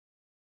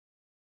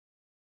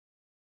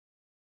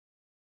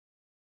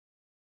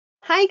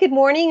Hi, good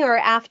morning or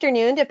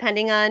afternoon,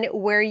 depending on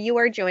where you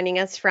are joining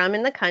us from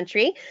in the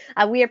country.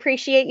 We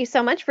appreciate you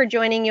so much for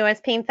joining US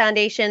Pain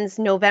Foundation's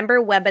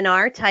November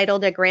webinar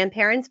titled A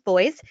Grandparent's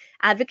Voice,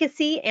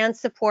 Advocacy and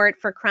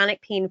Support for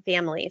Chronic Pain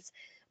Families.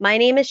 My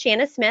name is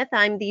Shanna Smith.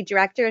 I'm the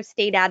Director of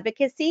State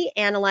Advocacy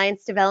and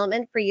Alliance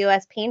Development for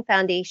US Pain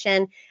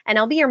Foundation, and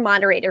I'll be your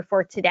moderator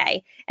for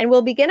today. And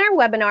we'll begin our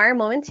webinar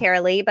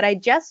momentarily, but I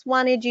just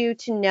wanted you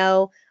to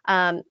know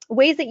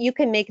ways that you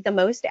can make the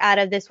most out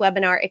of this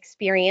webinar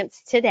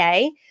experience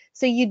today.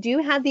 So you do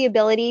have the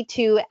ability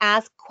to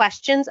ask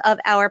questions of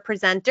our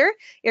presenter.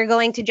 You're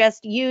going to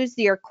just use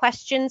your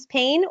questions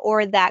pane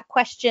or that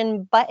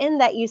question button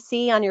that you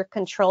see on your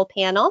control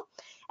panel.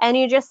 And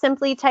you just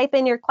simply type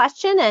in your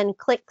question and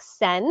click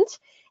send.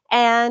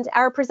 And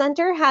our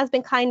presenter has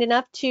been kind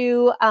enough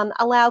to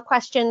allow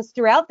questions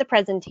throughout the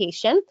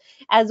presentation,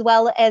 as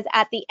well as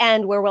at the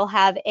end where we'll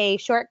have a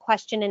short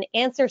question and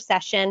answer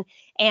session,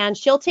 and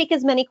she'll take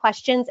as many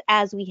questions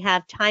as we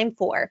have time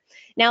for.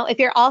 Now, if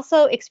you're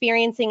also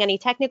experiencing any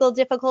technical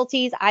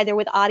difficulties, either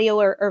with audio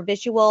or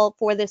visual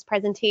for this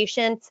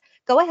presentation,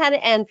 go ahead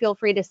and feel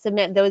free to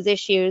submit those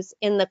issues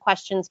in the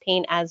questions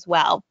pane as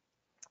well.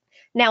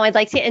 Now, I'd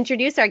like to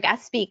introduce our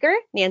guest speaker,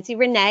 Nancy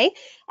Rene,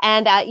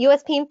 and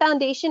US Pain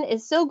Foundation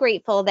is so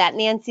grateful that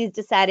Nancy's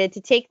decided to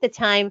take the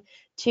time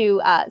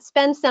to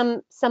spend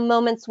some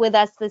moments with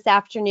us this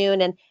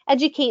afternoon and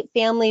educate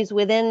families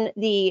within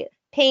the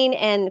pain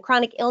and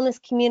chronic illness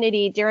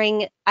community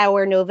during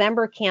our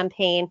November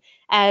campaign,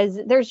 as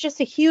there's just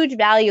a huge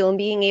value in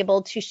being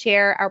able to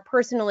share our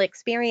personal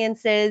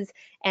experiences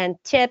and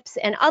tips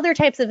and other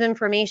types of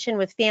information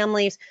with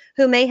families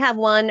who may have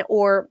one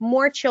or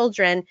more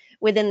children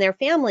within their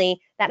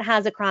family that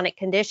has a chronic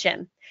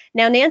condition.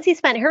 Now, Nancy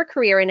spent her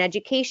career in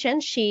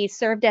education. She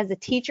served as a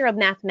teacher of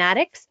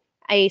mathematics,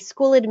 a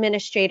school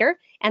administrator,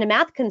 and a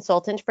math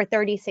consultant for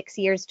 36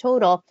 years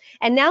total.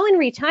 And now in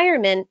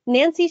retirement,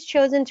 Nancy's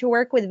chosen to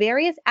work with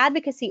various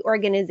advocacy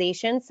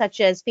organizations such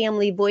as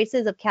Family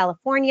Voices of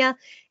California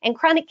and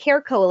Chronic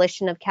Care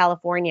Coalition of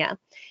California.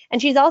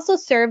 And she's also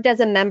served as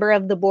a member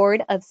of the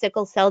board of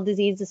Sickle Cell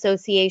Disease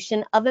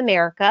Association of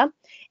America,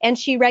 and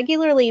she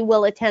regularly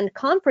will attend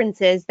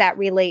conferences that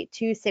relate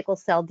to sickle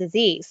cell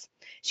disease.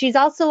 She's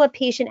also a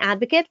patient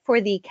advocate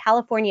for the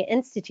California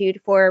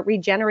Institute for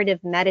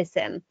Regenerative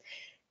Medicine.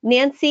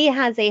 Nancy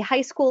has a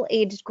high school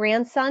aged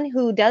grandson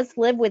who does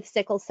live with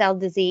sickle cell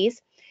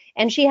disease,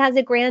 and she has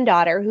a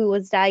granddaughter who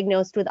was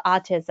diagnosed with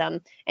autism,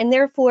 and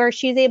therefore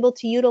she's able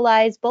to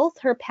utilize both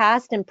her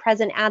past and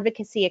present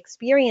advocacy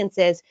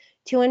experiences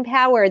to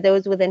empower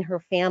those within her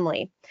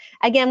family.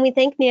 Again, we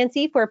thank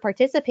Nancy for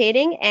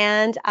participating,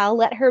 and I'll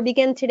let her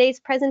begin today's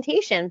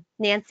presentation.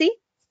 Nancy?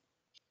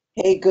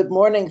 Hey, good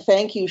morning.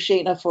 Thank you,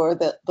 Sheena, for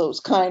those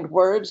kind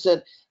words.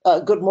 And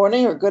good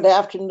morning or good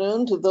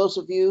afternoon to those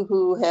of you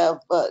who have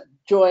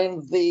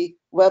joined the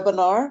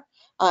webinar.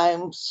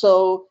 I'm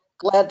so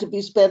glad to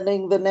be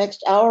spending the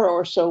next hour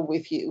or so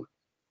with you.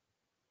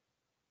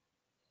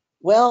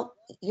 Well,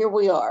 here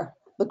we are,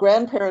 the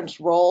grandparent's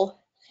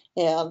role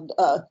and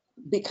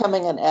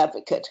becoming an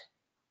advocate.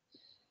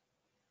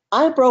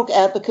 I broke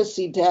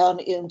advocacy down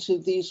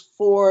into these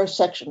 4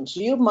 sections.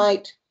 You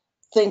might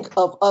think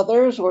of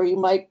others, or you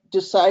might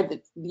decide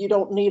that you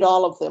don't need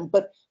all of them,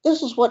 but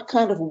this is what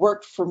kind of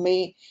worked for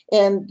me.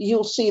 And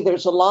you'll see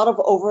there's a lot of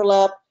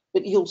overlap,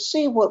 but you'll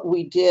see what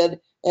we did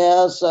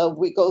as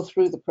we go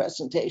through the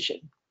presentation.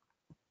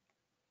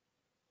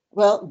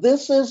 Well,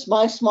 this is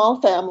my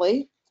small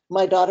family,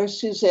 my daughter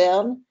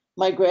Suzanne,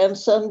 my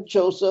grandson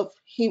Joseph.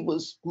 He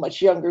was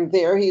much younger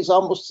there. He's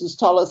almost as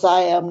tall as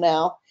I am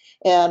now.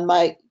 And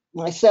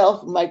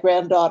myself, my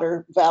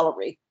granddaughter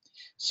Valerie.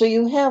 So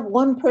you have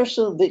one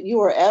person that you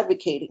are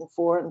advocating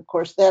for, and of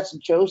course that's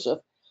Joseph,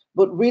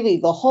 but really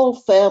the whole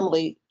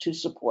family to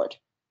support.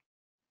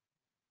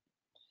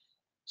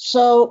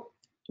 So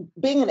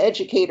being an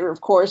educator,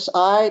 of course,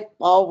 I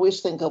always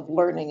think of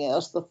learning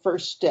as the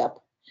first step.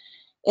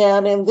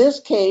 And in this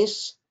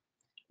case,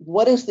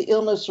 what is the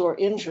illness or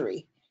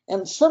injury?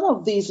 And some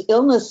of these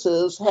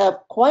illnesses have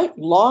quite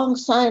long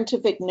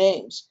scientific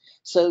names.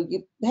 So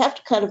you have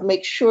to kind of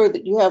make sure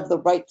that you have the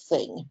right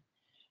thing.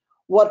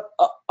 What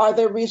are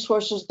there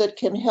resources that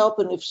can help?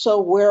 And if so,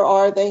 where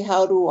are they?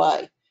 How do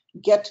I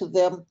get to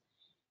them?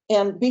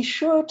 And be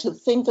sure to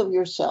think of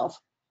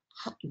yourself.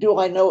 Do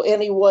I know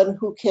anyone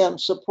who can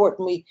support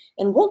me?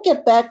 And we'll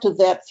get back to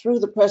that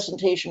through the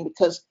presentation,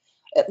 because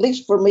at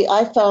least for me,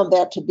 I found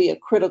that to be a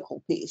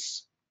critical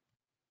piece.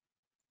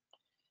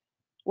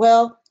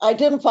 Well, I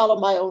didn't follow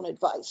my own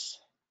advice.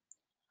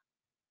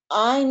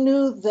 I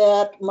knew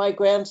that my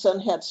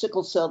grandson had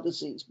sickle cell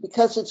disease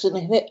because it's an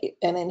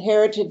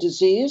inherited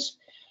disease.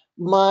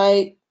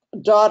 My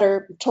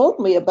daughter told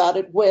me about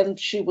it when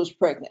she was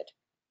pregnant.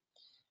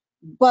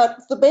 But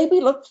the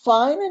baby looked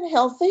fine and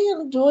healthy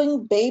and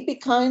doing baby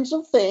kinds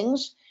of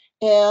things.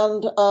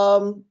 And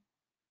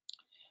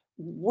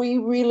we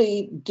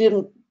really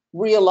didn't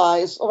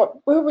realize, or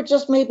we were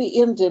just maybe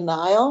in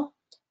denial,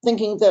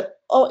 thinking that,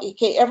 oh,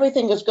 okay,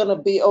 everything is going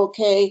to be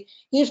okay.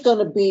 He's going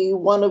to be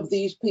one of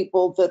these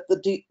people that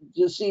the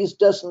disease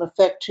doesn't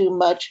affect too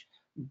much,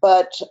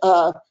 but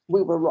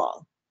we were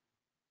wrong.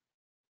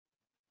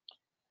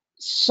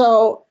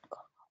 So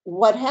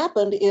what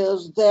happened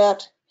is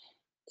that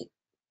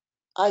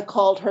I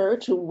called her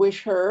to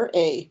wish her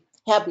a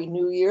happy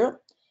new year.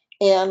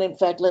 And in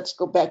fact, let's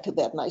go back to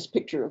that nice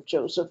picture of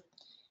Joseph,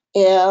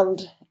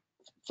 and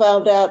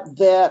found out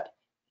that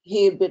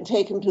he had been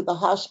taken to the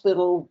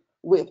hospital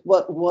with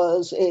what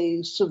was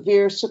a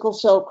severe sickle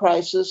cell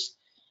crisis,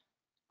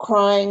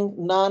 crying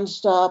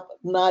nonstop,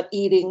 not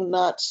eating,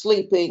 not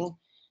sleeping.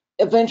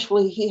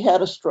 Eventually, he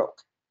had a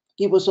stroke.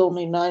 He was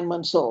only 9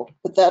 months old,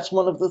 but that's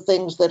one of the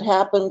things that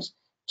happens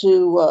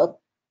to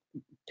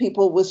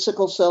people with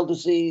sickle cell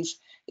disease,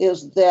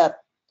 is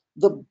that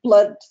the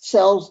blood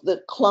cells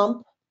that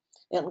clump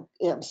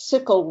and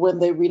sickle when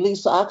they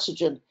release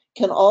oxygen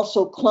can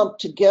also clump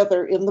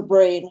together in the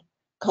brain,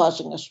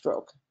 causing a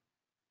stroke.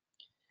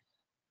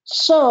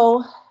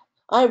 So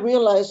I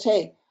realized,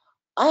 hey,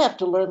 I have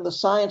to learn the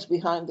science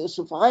behind this.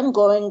 If I'm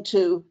going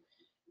to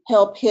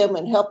help him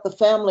and help the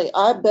family,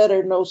 I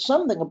better know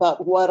something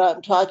about what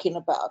I'm talking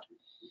about.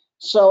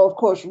 So, of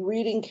course,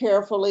 reading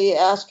carefully,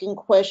 asking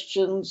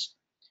questions,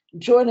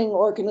 joining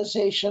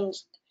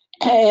organizations,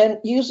 and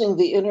using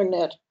the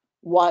internet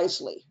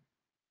wisely.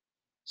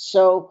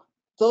 So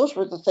those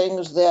were the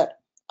things that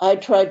I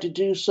tried to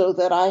do so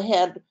that I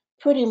had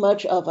pretty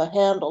much of a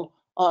handle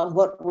on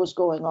what was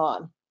going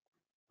on.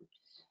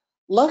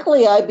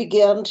 Luckily, I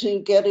began to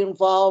get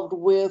involved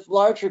with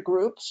larger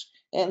groups,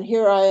 and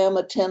here I am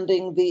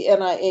attending the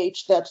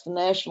NIH, that's the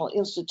National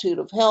Institute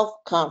of Health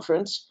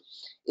Conference.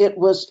 It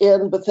was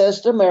in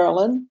Bethesda,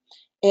 Maryland,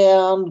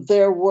 and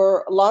there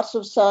were lots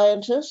of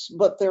scientists,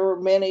 but there were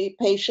many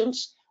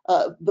patients.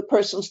 The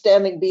person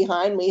standing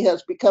behind me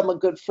has become a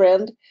good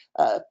friend.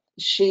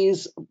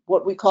 She's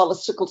what we call a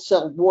sickle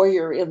cell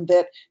warrior, in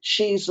that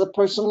she's the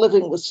person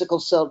living with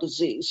sickle cell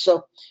disease.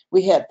 So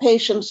we had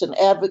patients and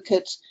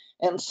advocates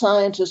and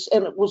scientists,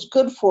 and it was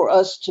good for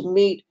us to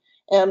meet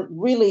and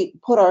really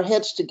put our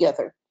heads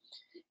together.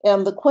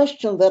 And the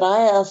question that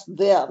I asked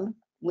then,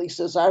 at least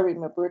as I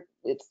remember it,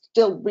 it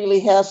still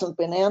really hasn't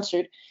been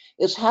answered,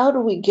 is how do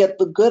we get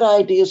the good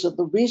ideas of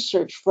the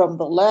research from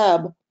the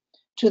lab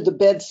to the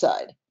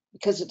bedside?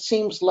 Because it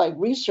seems like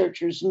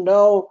researchers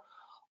know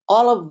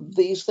all of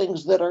these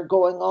things that are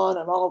going on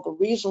and all of the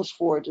reasons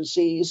for a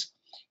disease.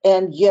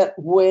 And yet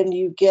when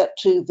you get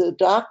to the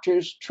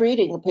doctors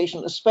treating a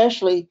patient,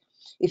 especially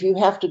if you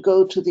have to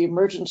go to the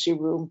emergency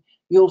room,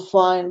 you'll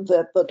find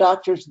that the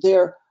doctors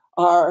there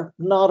are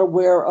not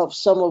aware of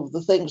some of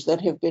the things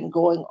that have been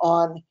going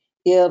on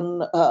in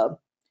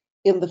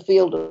the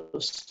field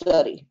of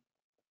study.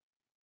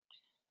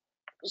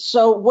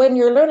 So when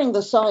you're learning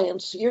the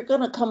science, you're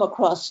going to come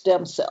across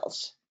stem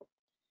cells.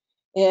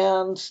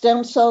 And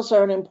stem cells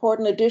are an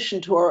important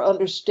addition to our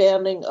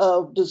understanding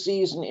of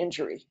disease and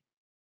injury.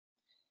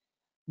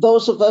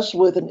 Those of us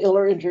with an ill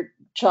or injured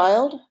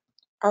child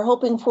are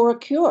hoping for a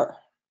cure.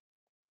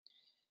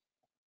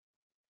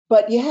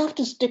 But you have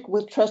to stick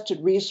with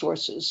trusted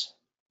resources.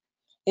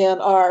 And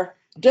our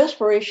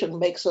desperation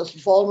makes us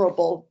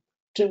vulnerable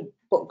to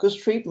bogus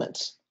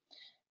treatments.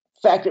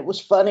 In fact, it was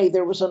funny,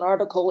 there was an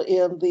article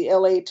in the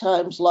LA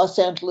Times, Los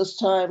Angeles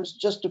Times,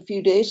 just a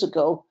few days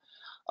ago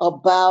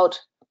about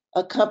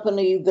a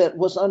company that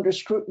was under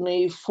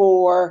scrutiny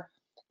for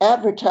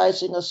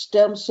advertising a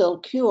stem cell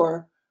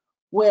cure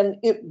when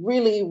it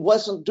really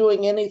wasn't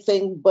doing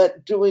anything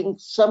but doing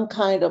some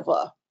kind of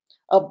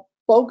a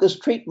bogus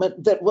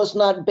treatment that was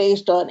not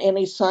based on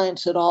any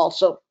science at all.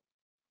 So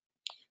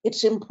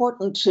it's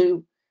important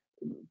to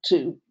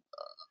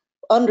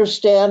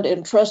understand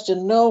and trust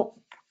and know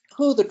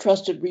who the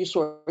trusted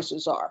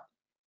resources are.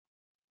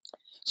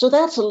 So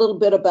that's a little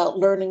bit about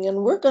learning,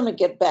 and we're going to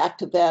get back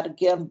to that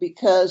again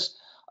because,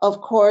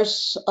 of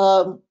course,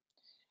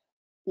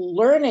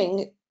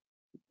 learning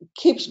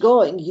keeps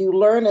going. You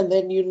learn and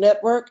then you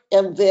network,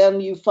 and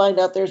then you find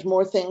out there's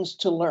more things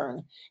to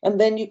learn,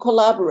 and then you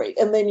collaborate,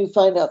 and then you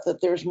find out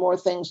that there's more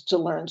things to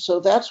learn.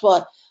 So that's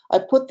why I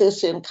put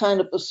this in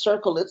kind of a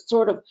circle. It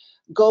sort of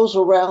goes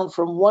around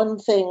from one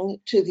thing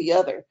to the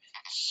other.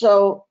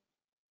 So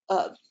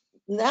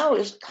now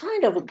is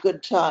kind of a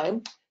good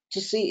time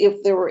to see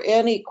if there were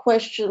any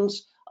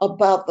questions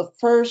about the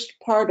first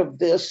part of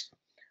this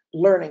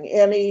learning,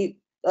 any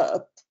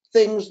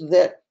things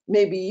that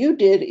maybe you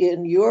did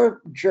in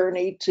your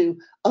journey to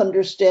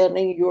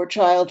understanding your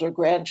child's or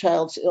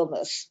grandchild's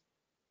illness.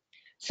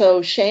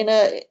 So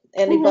Shana,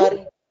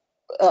 anybody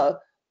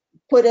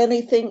put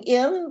anything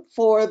in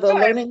for the Sure.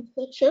 learning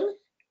section?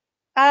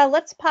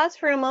 Let's pause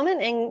for a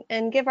moment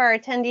and give our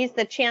attendees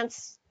the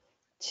chance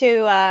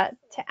to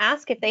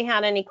ask if they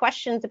had any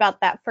questions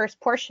about that first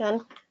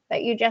portion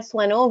that you just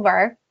went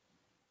over.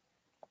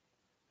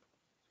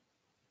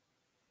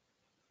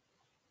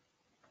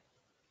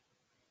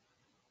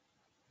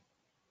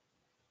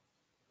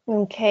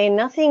 Okay,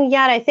 nothing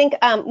yet. I think,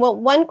 well,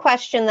 one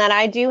question that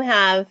I do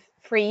have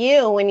for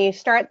you when you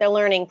start the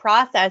learning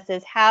process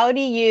is how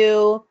do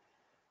you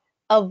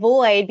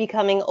avoid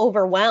becoming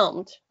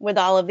overwhelmed with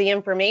all of the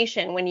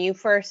information when you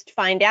first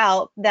find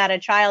out that a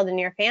child in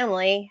your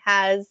family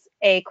has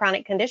a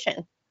chronic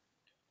condition?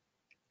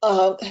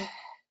 Uh,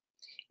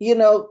 you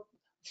know,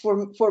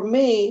 for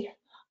me,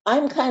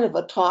 I'm kind of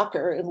a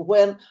talker, and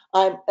when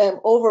I'm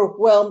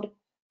overwhelmed,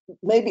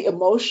 maybe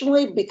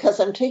emotionally, because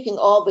I'm taking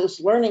all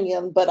this learning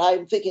in, but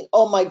I'm thinking,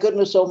 oh my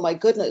goodness,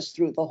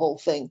 through the whole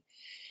thing.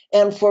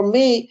 And for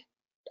me,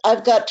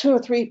 I've got two or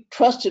three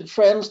trusted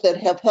friends that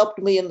have helped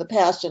me in the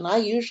past, and I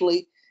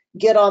usually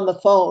get on the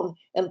phone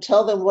and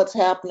tell them what's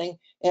happening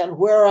and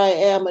where I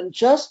am, and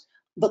just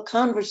the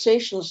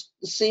conversations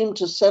seem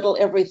to settle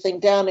everything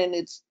down. And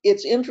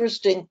it's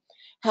interesting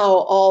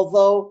how,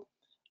 although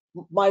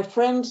my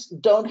friends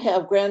don't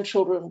have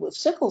grandchildren with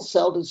sickle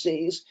cell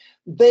disease,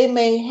 they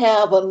may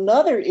have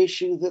another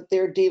issue that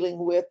they're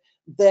dealing with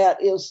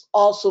that is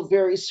also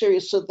very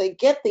serious. So they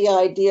get the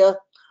idea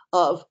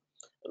of,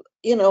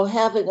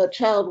 having a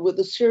child with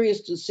a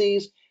serious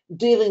disease,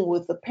 dealing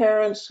with the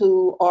parents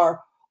who are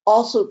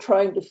also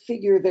trying to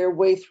figure their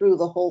way through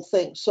the whole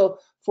thing. So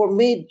for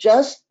me,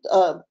 just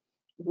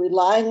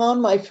relying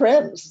on my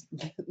friends,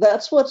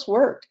 that's what's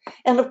worked.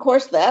 And of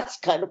course, that's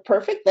kind of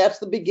perfect. That's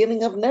the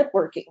beginning of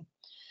networking.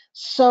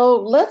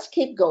 So let's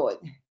keep going.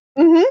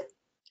 Hmm.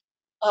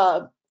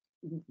 Uh,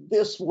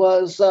 this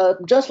was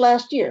just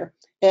last year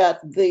at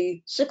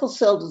the Sickle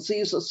Cell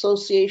Disease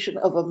Association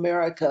of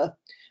America,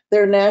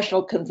 their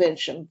national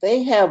convention.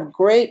 They have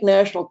great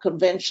national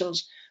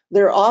conventions.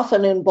 They're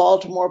often in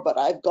Baltimore, but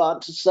I've gone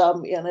to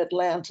some in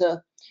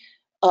Atlanta.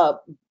 Uh,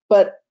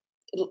 but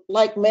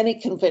like many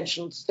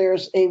conventions,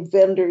 there's a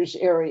vendors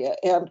area.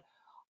 And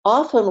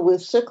often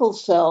with sickle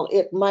cell,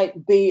 it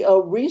might be a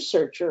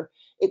researcher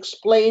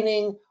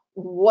explaining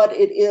what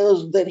it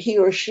is that he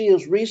or she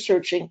is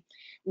researching,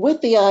 with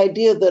the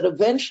idea that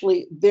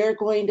eventually they're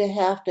going to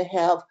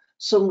have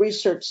some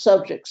research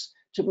subjects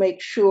to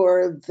make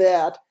sure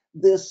that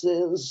this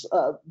is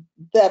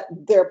that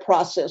their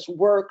process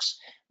works.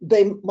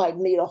 They might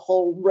need a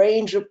whole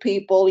range of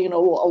people,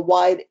 a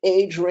wide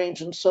age range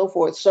and so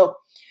forth. So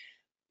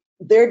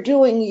they're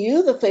doing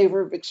you the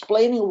favor of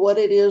explaining what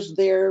it is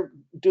they're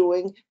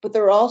doing, but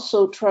they're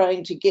also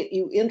trying to get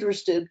you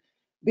interested,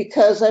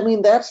 because, I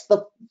mean, that's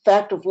the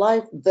fact of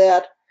life,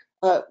 that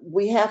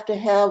we have to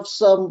have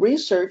some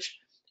research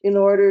in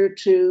order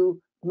to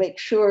make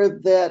sure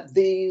that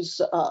these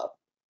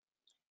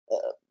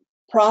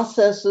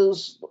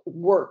processes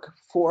work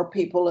for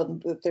people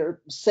and that they're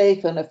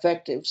safe and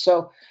effective.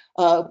 So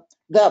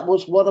that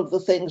was one of the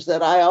things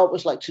that I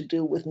always like to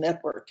do with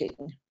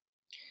networking.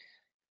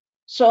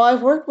 So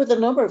I've worked with a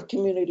number of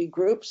community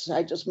groups.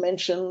 I just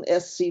mentioned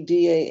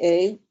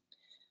SCDAA.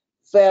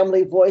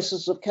 Family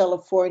Voices of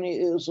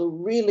California is a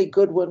really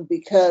good one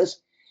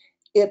because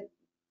it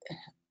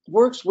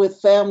works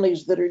with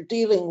families that are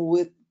dealing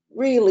with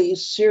really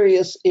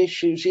serious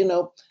issues,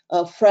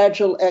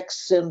 Fragile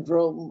X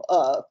syndrome,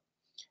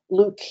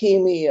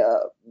 leukemia,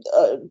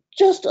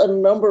 just a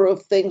number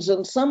of things.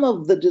 And some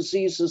of the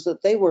diseases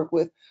that they work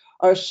with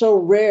are so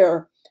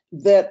rare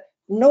that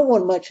no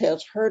one much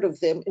has heard of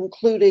them,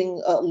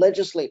 including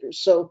legislators.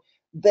 So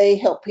they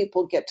help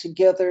people get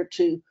together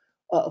to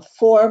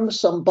form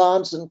some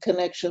bonds and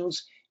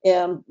connections.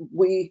 And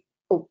we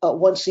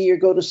once a year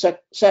go to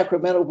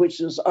Sacramento, which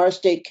is our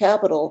state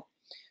capital,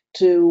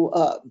 to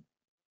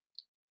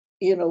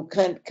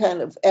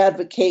kind of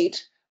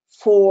advocate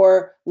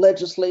for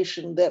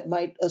legislation that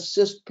might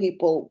assist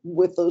people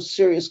with those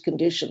serious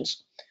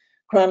conditions.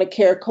 Chronic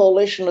Care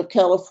Coalition of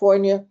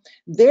California,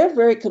 they're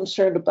very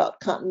concerned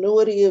about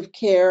continuity of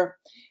care,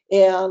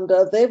 and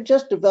they've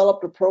just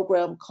developed a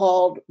program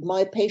called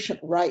My Patient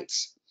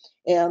Rights,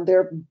 and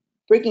they're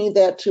bringing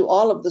that to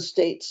all of the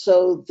states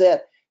so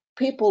that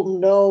people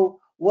know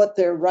what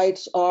their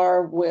rights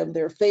are when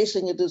they're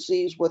facing a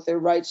disease, what their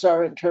rights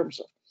are in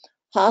terms of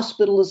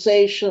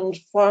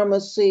hospitalizations,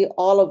 pharmacy,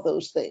 all of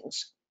those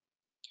things.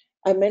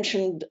 I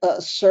mentioned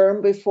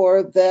CIRM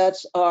before.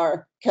 That's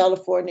our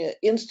California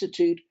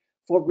Institute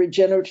for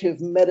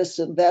Regenerative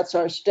Medicine. That's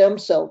our stem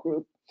cell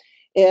group.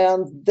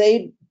 And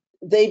they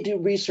do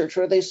research,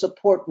 or they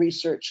support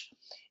research.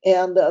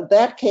 And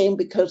that came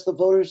because the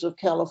voters of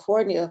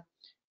California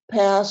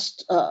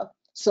passed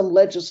some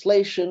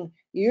legislation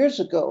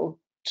years ago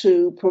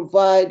to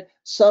provide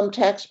some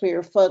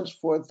taxpayer funds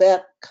for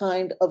that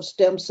kind of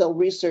stem cell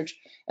research.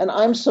 And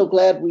I'm so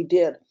glad we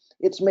did.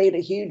 It's made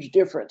a huge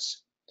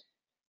difference.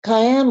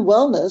 Cayenne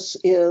Wellness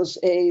is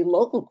a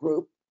local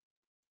group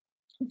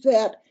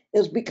that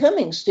is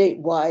becoming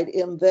statewide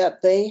in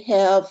that they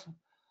have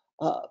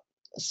uh,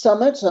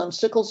 summits on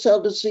sickle cell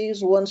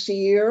disease once a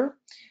year.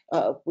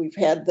 We've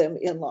had them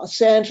in Los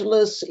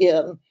Angeles,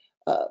 in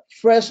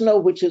Fresno,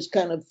 which is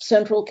kind of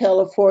central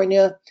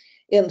California,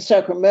 in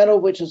Sacramento,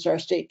 which is our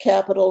state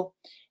capital.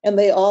 And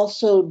they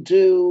also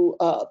do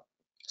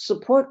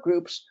support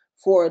groups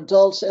for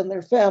adults and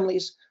their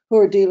families who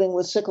are dealing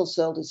with sickle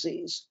cell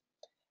disease.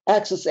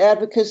 Access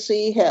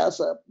Advocacy has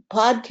a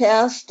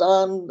podcast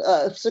on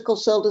sickle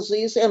cell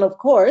disease, and of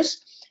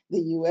course, the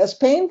U.S.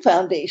 Pain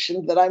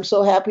Foundation that I'm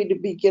so happy to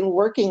begin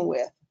working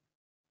with.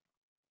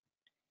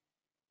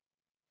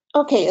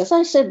 Okay, as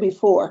I said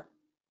before,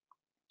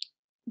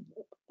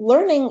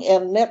 learning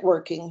and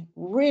networking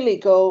really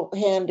go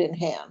hand in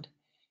hand.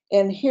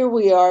 And here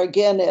we are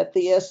again at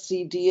the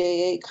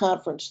SCDAA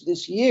conference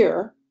this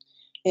year,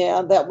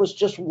 and that was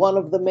just one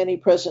of the many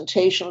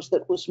presentations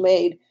that was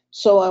made.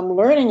 So I'm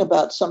learning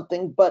about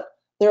something, but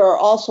there are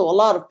also a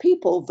lot of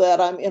people that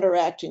I'm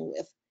interacting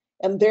with,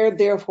 and they're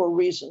there for a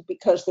reason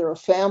because they're a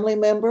family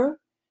member,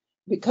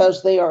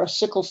 because they are a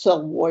sickle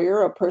cell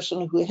warrior, a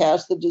person who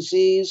has the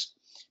disease,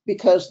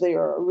 because they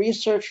are a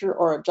researcher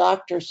or a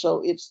doctor.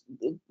 So it's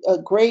a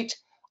great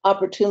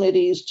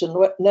opportunities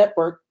to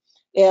network.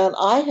 And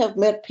I have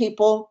met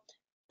people,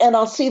 and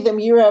I'll see them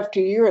year after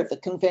year at the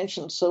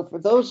convention. So for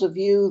those of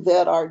you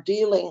that are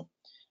dealing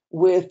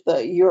with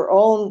your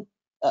own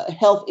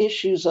health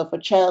issues of a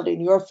child in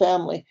your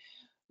family,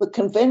 the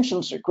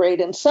conventions are great.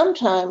 And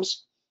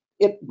sometimes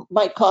it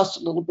might cost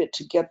a little bit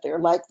to get there,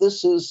 like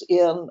this is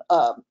in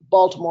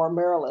Baltimore,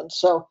 Maryland.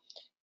 So,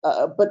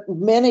 but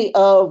many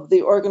of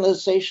the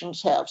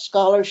organizations have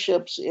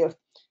scholarships if,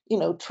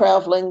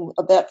 traveling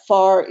that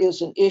far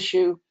is an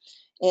issue.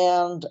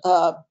 And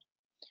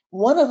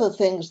one of the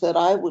things that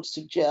I would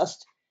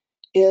suggest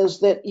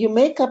is that you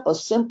make up a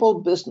simple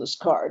business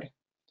card.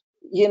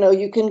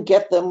 You can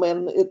get them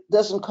and it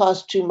doesn't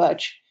cost too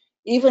much.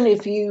 Even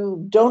if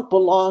you don't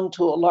belong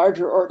to a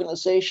larger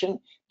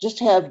organization, just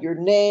have your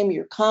name,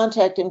 your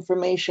contact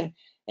information,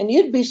 and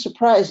you'd be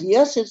surprised.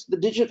 Yes, it's the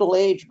digital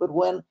age, but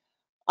when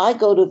I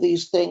go to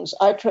these things,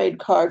 I trade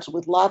cards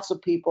with lots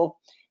of people,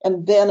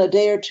 and then a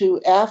day or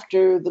two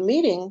after the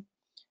meeting,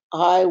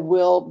 I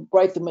will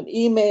write them an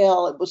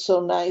email. It was so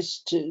nice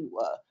to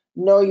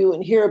know you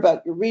and hear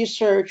about your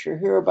research or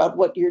hear about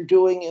what you're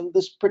doing in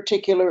this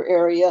particular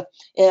area.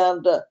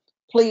 And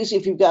please,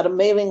 if you've got a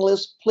mailing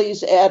list,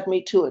 please add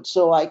me to it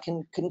so I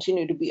can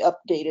continue to be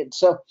updated.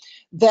 So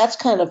that's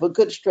kind of a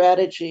good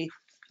strategy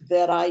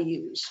that I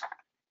use.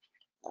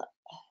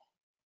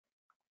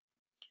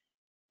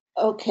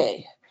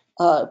 Okay,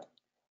 uh,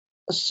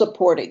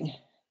 supporting.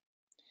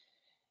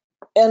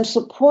 And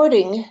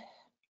supporting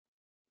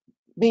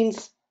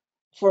means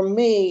for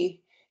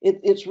me,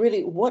 it's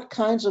really what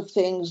kinds of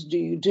things do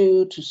you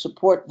do to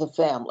support the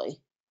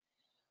family?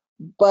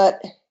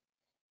 But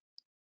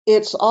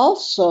it's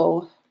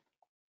also,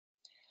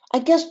 I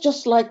guess,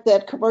 just like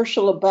that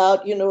commercial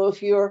about,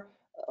 if you're,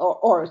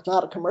 or it's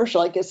not a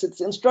commercial, I guess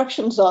it's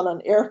instructions on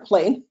an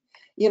airplane.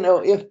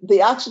 If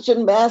the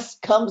oxygen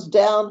mask comes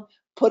down,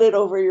 put it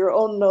over your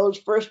own nose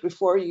first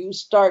before you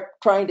start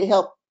trying to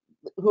help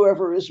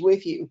whoever is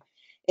with you.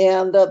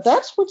 And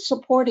that's what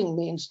supporting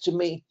means to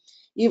me.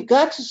 You've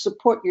got to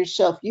support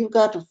yourself. You've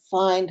got to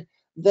find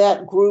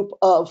that group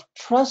of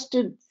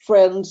trusted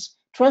friends,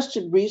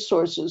 trusted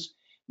resources,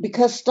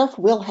 because stuff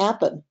will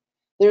happen.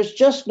 There's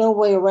just no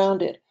way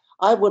around it.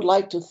 I would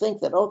like to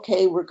think that,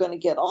 okay, we're going to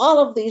get all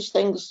of these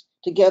things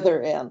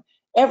together and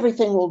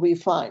everything will be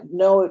fine.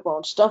 No, it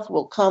won't. Stuff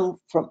will come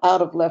from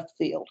out of left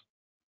field.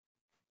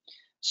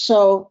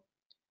 So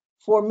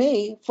for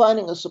me,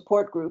 finding a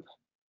support group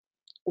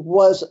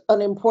was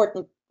an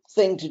important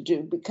thing to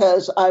do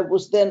because I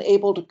was then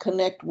able to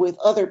connect with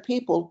other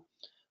people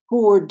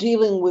who were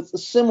dealing with the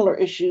similar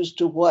issues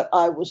to what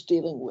I was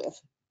dealing with.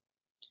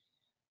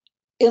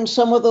 In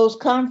some of those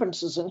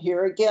conferences, and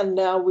here again,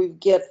 now we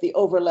get the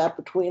overlap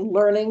between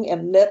learning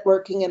and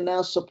networking and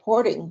now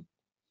supporting.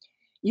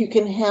 You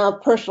can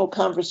have personal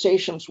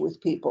conversations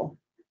with people.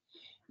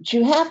 But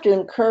you have to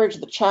encourage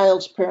the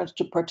child's parents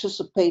to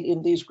participate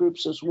in these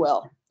groups as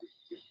well,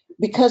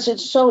 because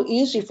it's so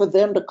easy for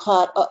them to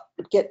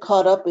get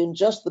caught up in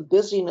just the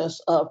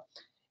busyness of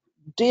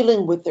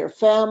dealing with their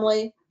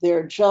family,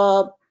 their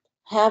job,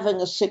 having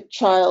a sick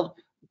child,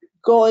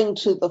 going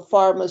to the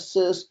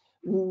pharmacist,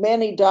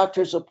 many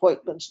doctor's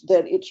appointments,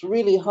 that it's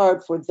really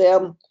hard for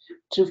them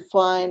to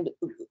find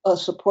a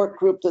support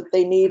group that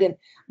they need. And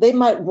they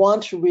might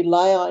want to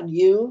rely on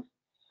you,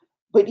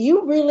 but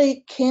you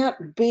really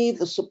can't be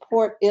the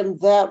support in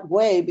that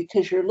way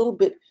because you're a little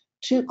bit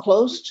too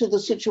close to the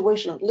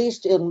situation, at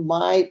least in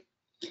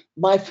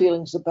my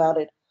feelings about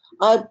it.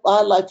 I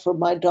like for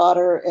my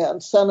daughter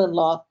and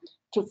son-in-law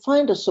to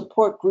find a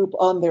support group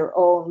on their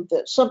own,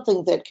 that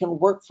something that can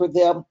work for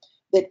them,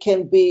 that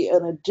can be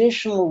an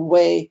additional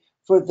way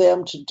for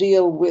them to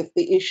deal with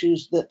the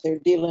issues that they're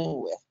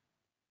dealing with.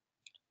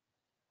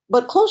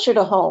 But closer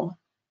to home,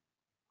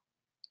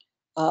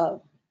 uh,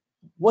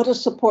 what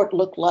does support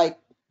look like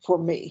for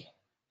me?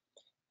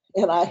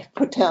 And I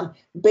put down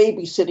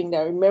babysitting.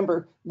 Now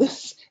remember,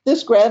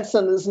 this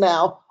grandson is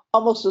now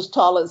almost as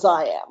tall as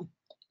I am,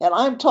 and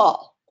I'm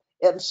tall,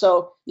 and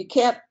so you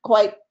can't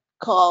quite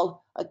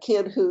call a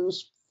kid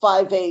who's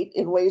 5'8"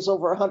 and weighs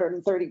over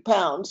 130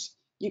 pounds.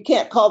 You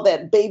can't call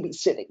that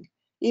babysitting.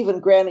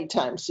 Even granny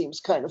time seems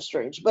kind of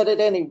strange, but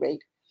at any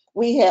rate,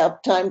 we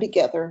have time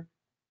together.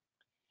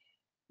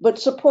 But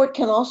support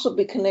can also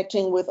be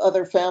connecting with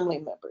other family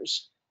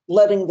members,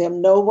 letting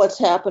them know what's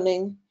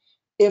happening.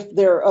 If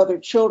there are other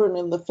children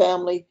in the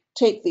family,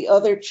 take the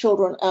other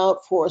children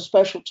out for a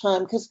special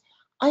time, because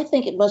I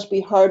think it must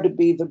be hard to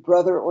be the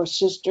brother or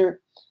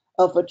sister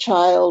of a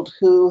child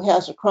who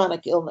has a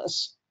chronic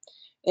illness.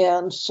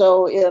 And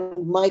so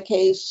in my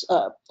case,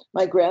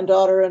 my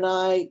granddaughter and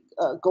I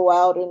go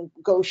out and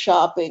go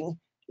shopping.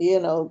 You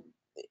know,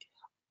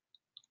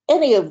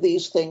 any of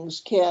these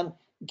things can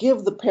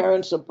give the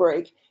parents a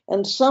break.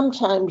 And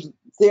sometimes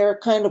they're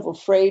kind of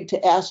afraid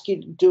to ask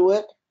you to do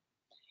it.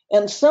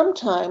 And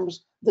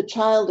sometimes the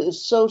child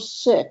is so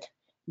sick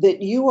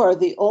that you are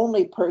the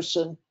only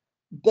person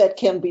that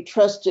can be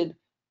trusted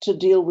to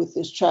deal with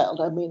this child.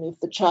 I mean, if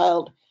the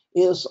child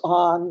is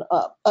on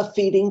a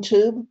feeding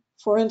tube,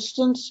 for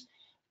instance,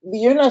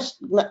 you're not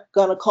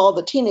going to call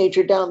the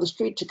teenager down the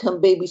street to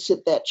come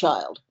babysit that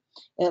child.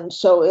 And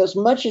so, as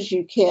much as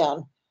you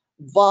can,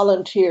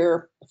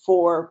 volunteer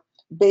for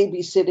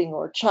babysitting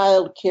or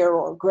child care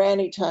or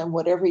granny time,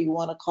 whatever you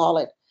want to call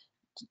it,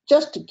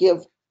 just to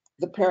give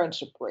the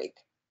parents a break.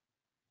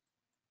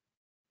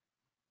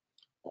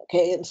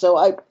 Okay, and so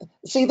I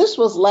see this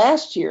was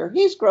last year.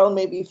 He's grown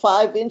maybe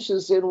 5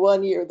 inches in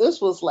 1 year.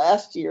 This was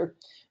last year.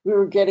 We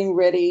were getting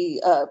ready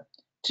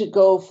to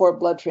go for a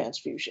blood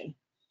transfusion.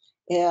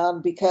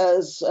 And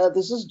because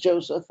this is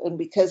Joseph, and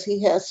because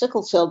he has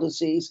sickle cell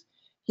disease,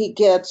 he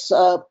gets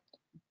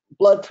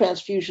blood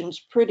transfusions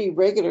pretty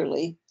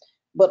regularly.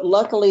 But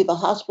luckily, the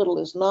hospital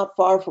is not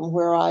far from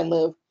where I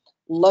live.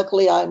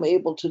 Luckily, I'm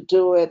able to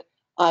do it.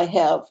 I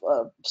have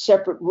a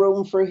separate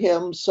room for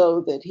him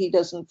so that he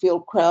doesn't feel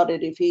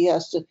crowded if he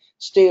has to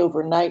stay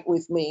overnight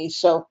with me.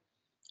 So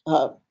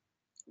uh,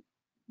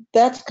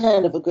 that's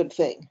kind of a good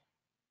thing.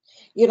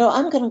 You know,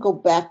 I'm going to go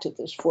back to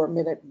this for a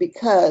minute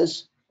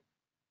because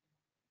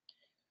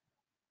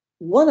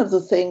one of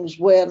the things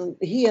when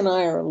he and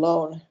I are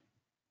alone,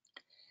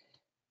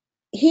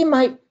 he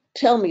might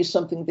tell me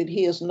something that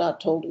he has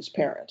not told his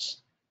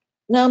parents.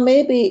 Now,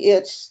 maybe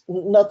it's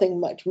nothing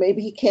much.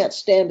 Maybe he can't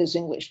stand his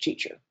English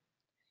teacher.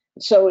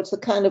 So it's the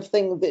kind of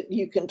thing that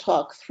you can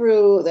talk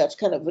through. That's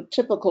kind of a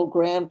typical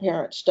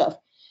grandparent stuff.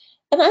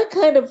 And I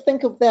kind of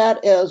think of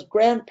that as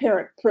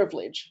grandparent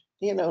privilege,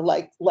 you know,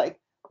 like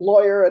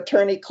lawyer,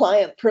 attorney,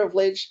 client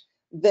privilege,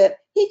 that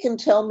he can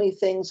tell me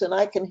things and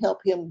I can help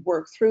him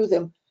work through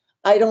them.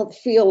 I don't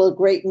feel a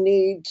great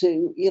need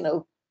to, you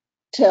know,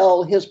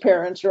 tell his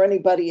parents or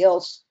anybody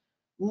else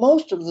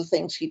most of the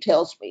things he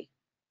tells me.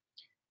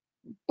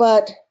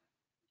 But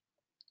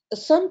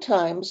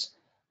sometimes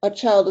a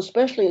child,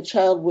 especially a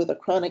child with a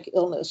chronic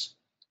illness,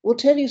 will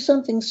tell you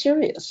something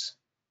serious.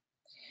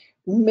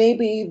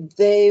 Maybe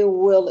they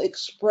will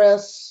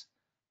express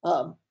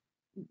um,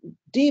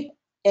 deep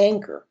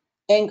anger,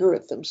 anger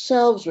at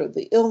themselves or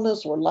the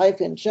illness or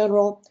life in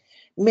general.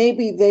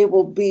 Maybe they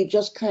will be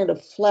just kind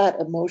of flat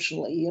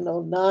emotionally, you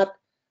know, not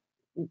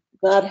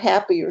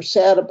happy or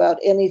sad about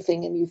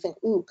anything, and you think,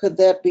 ooh, could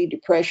that be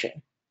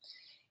depression?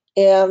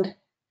 And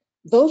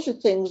those are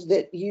things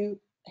that you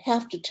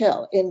have to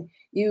tell, and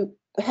you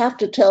have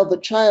to tell the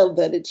child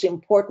that it's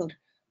important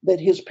that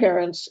his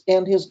parents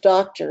and his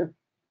doctor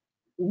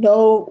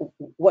know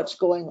what's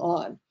going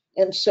on.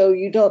 And so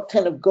you don't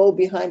kind of go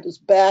behind his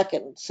back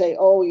and say,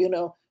 oh, you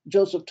know,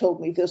 Joseph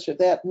told me this or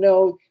that.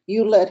 No,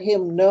 you let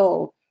him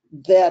know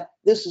that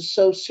this is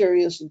so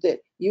serious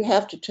that you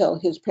have to tell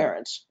his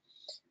parents.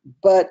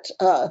 But,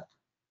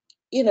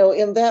 you know,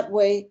 in that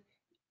way,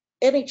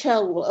 any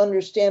child will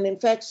understand. In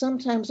fact,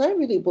 sometimes I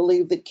really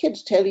believe that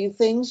kids tell you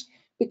things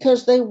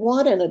because they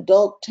want an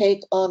adult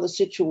take on the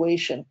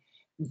situation.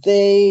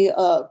 They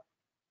uh,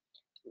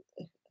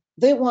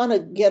 they want to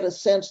get a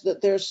sense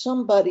that there's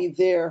somebody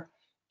there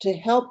to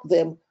help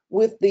them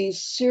with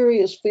these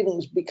serious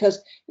feelings,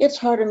 because it's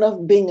hard enough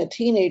being a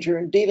teenager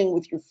and dealing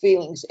with your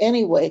feelings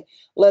anyway,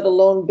 let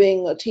alone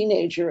being a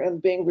teenager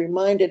and being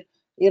reminded,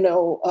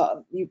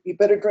 you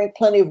better drink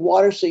plenty of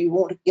water so you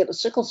won't get a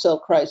sickle cell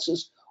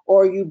crisis,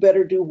 or you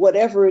better do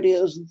whatever it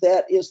is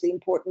that is the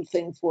important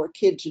thing for a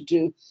kid to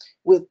do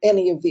with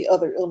any of the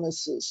other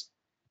illnesses.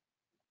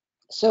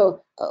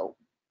 So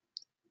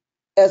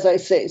as I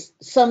say,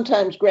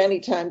 sometimes granny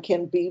time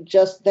can be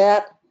just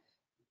that.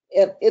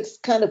 And it's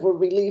kind of a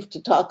relief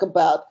to talk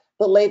about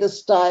the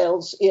latest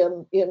styles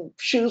in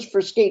shoes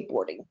for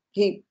skateboarding.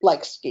 He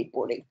likes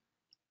skateboarding.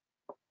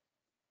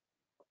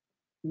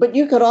 But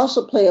you could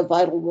also play a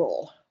vital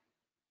role,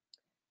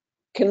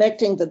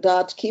 connecting the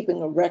dots,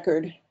 keeping a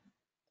record.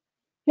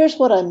 Here's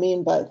what I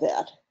mean by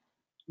that.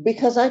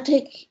 Because I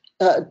take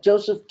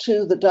Joseph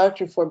to the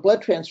doctor for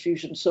blood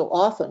transfusion so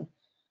often,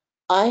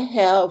 I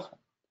have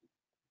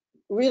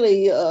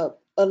really a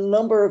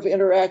number of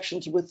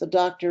interactions with the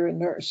doctor and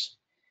nurse.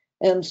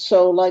 And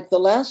so, like the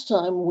last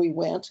time we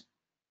went,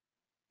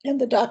 and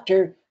the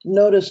doctor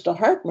noticed a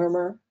heart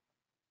murmur,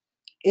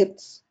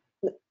 it's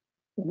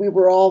we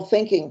were all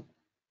thinking,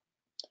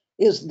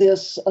 is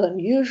this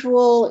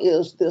unusual?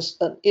 Is this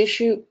an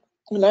issue?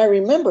 And I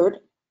remembered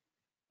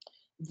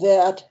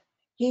that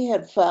he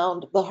had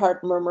found the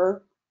heart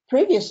murmur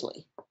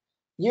previously,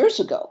 years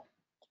ago.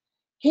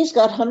 He's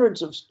got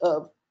hundreds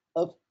of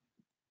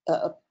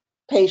uh,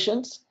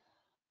 patients.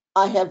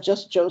 I have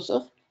just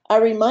Joseph. I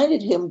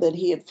reminded him that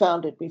he had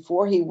found it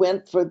before. He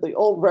went for the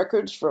old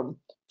records from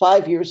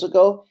 5 years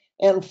ago,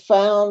 and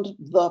found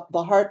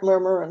the heart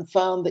murmur and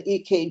found the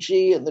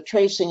EKG and the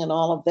tracing and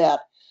all of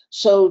that.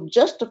 So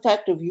just the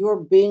fact of your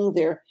being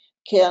there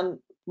can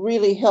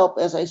really help,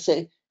 as I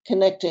say,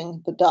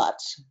 connecting the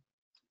dots.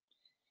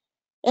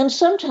 And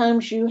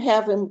sometimes you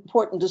have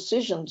important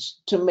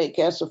decisions to make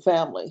as a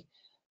family.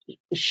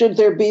 Should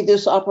there be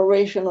this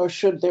operation or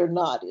should there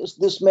not? Is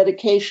this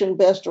medication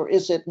best or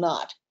is it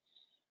not?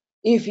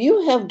 If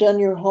you have done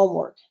your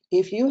homework,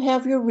 if you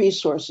have your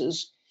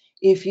resources,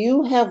 if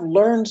you have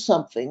learned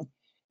something,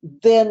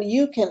 then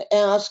you can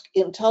ask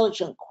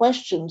intelligent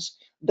questions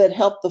that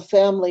help the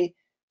family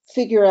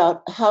figure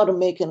out how to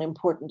make an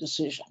important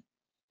decision.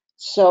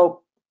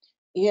 So,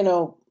 you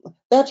know,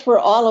 that's where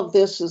all of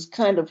this is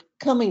kind of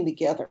coming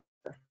together.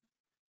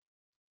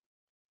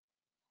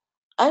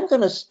 I'm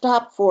going to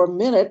stop for a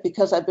minute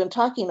because I've been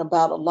talking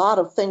about a lot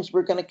of things.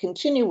 We're going to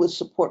continue with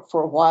support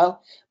for a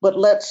while, but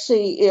let's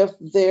see if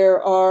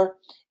there are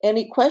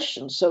any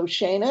questions. So,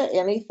 Shana,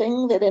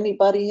 anything that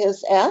anybody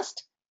has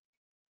asked?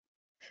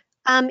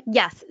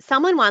 Yes,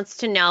 someone wants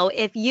to know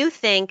if you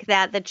think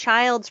that the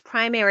child's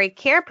primary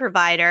care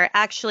provider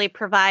actually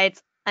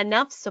provides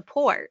enough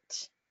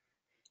support,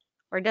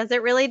 or does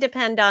it really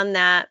depend on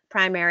that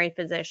primary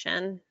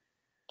physician?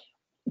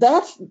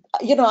 That's,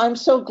 I'm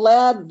so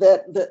glad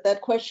that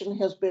question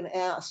has been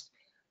asked.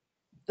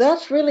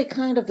 That's really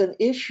kind of an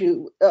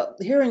issue.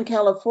 Here in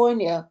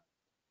California,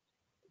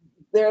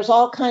 there's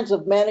all kinds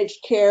of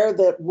managed care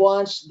that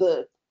wants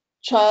the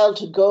child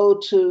to go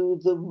to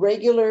the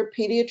regular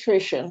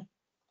pediatrician.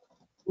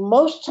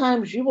 Most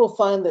times you will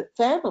find that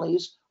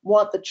families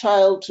want the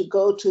child to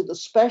go to the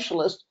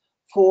specialist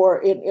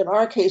for, in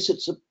our case,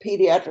 it's a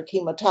pediatric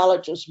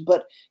hematologist,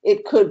 but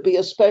it could be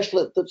a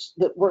specialist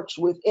that works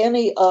with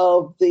any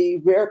of the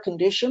rare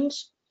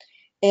conditions.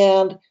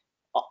 And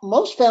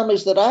most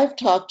families that I've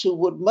talked to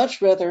would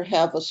much rather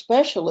have a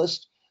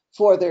specialist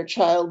for their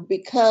child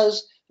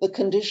because the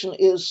condition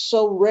is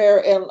so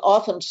rare and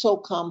often so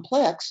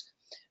complex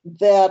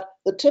that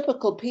the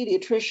typical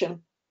pediatrician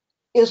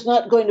is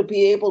not going to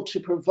be able to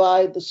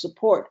provide the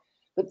support.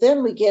 But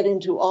then we get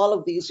into all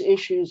of these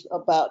issues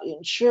about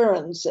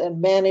insurance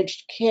and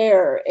managed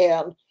care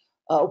and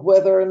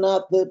whether or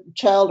not the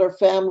child or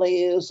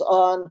family is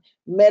on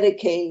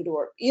Medicaid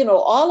or,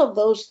 all of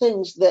those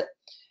things that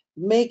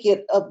make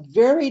it a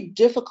very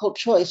difficult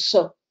choice.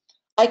 So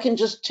I can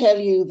just tell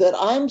you that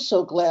I'm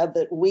so glad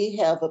that we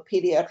have a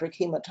pediatric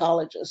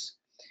hematologist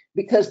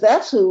because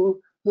that's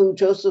who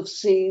Joseph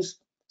sees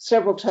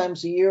several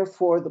times a year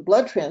for the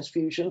blood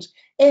transfusions.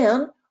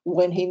 And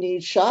when he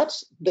needs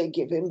shots, they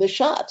give him the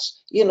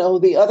shots.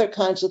 The other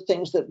kinds of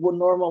things that would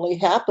normally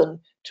happen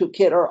to a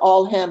kid are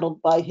all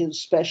handled by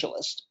his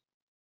specialist.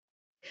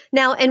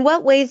 Now, in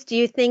what ways do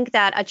you think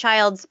that a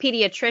child's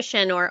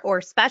pediatrician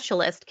or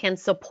specialist can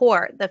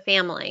support the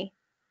family?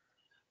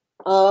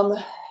 Um,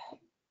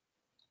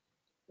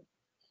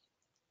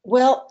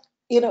 well,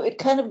 it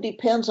kind of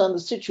depends on the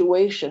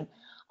situation.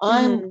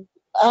 I'm Hmm.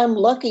 I'm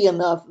lucky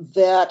enough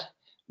that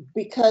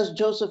because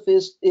Joseph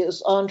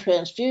is on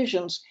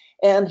transfusions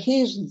and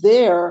he's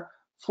there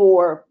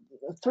for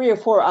 3 or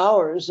 4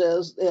 hours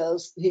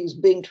as he's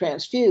being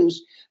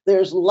transfused,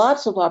 there's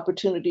lots of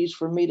opportunities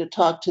for me to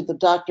talk to the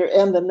doctor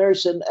and the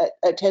nurse. And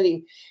I tell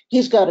you,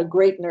 he's got a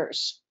great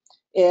nurse,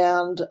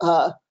 and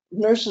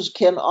nurses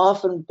can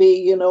often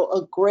be,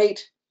 a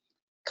great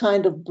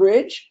kind of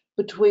bridge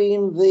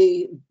between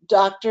the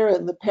doctor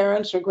and the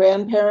parents or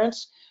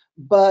grandparents.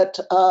 But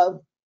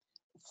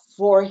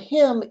for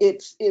him,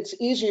 it's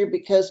easier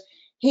because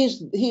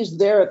he's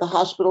there at the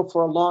hospital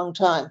for a long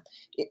time.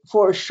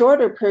 For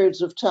shorter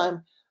periods of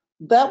time,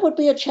 that would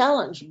be a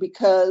challenge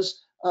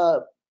because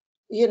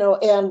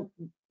and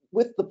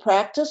with the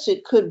practice,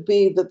 it could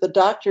be that the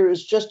doctor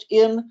is just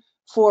in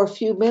for a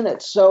few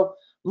minutes. So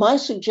my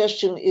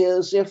suggestion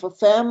is if a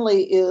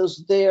family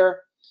is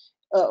there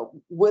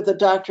with a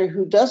doctor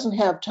who doesn't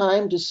have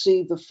time to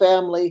see the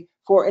family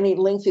for any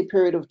lengthy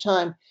period of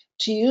time,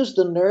 to use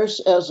the nurse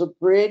as a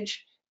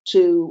bridge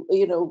to,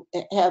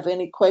 have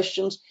any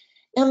questions.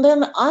 And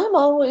then I'm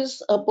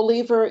always a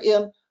believer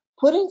in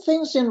putting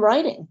things in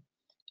writing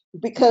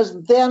because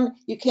then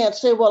you can't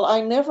say, well,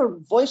 I never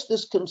voiced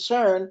this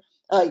concern.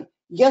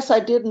 Yes, I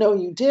did know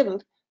you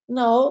didn't.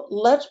 No,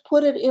 let's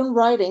put it in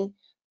writing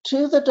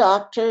to the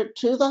doctor,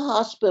 to the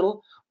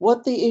hospital,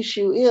 what the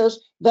issue is.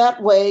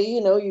 That way,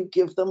 you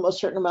give them a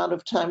certain amount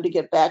of time to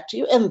get back to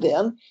you. And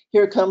then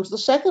here comes the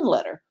second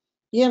letter,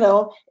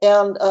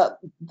 and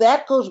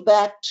that goes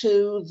back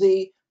to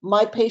the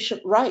my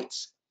patient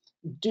rights.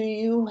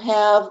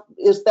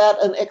 Is that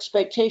an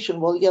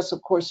expectation? Well, yes,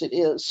 of course it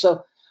is.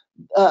 So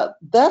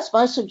that's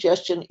my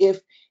suggestion.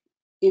 If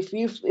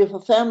a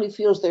family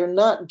feels they're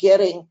not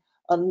getting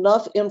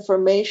enough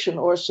information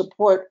or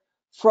support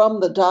from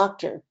the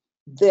doctor,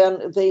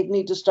 then they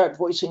need to start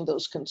voicing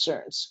those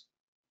concerns.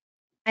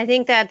 I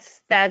think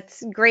that's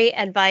great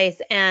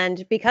advice.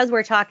 And because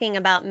we're talking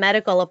about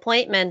medical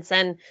appointments,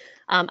 and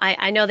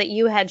I know that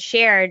you had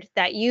shared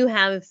that you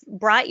have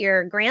brought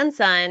your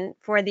grandson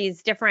for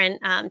these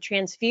different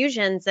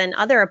transfusions and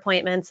other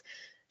appointments.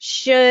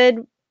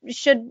 Should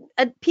should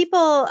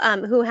people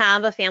who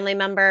have a family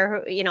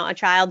member, a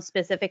child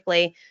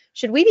specifically,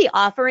 should we be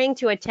offering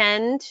to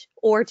attend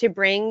or to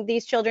bring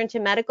these children to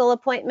medical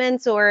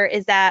appointments, or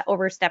is that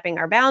overstepping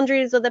our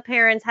boundaries with the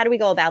parents? How do we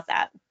go about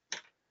that?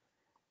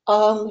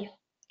 Um,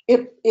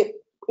 it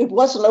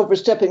wasn't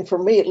overstepping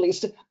for me, at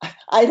least.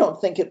 I don't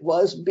think it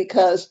was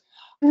because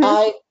Hmm.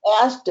 I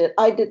asked it.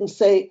 I didn't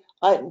say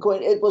I'm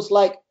going. It was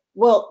like,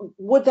 well,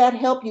 would that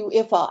help you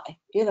if I,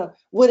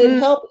 would it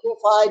help if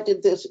I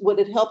did this? Would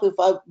it help if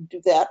I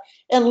do that?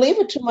 And leave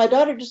it to my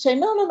daughter to say,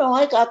 no, no, no,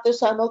 I got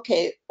this. I'm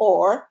okay.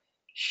 Or,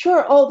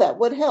 sure, oh, that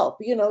would help.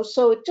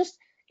 So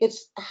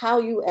it's how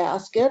you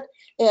ask it.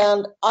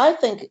 And I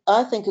think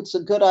it's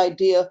a good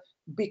idea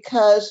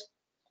because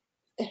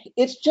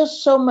it's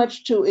just so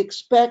much to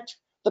expect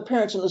the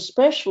parents, and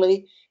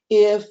especially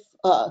if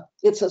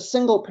it's a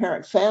single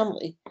parent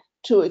family,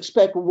 to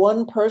expect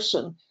one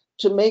person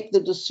to make the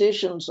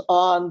decisions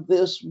on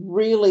this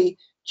really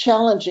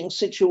challenging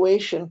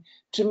situation.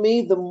 To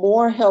me, the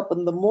more help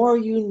and the more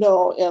you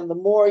know, and the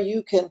more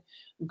you can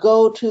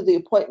go to the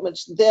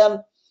appointments,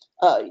 then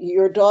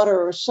your daughter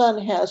or son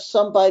has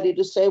somebody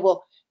to say,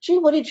 well, gee,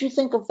 what did you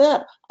think of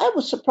that? I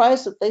was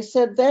surprised that they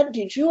said that.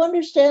 Did you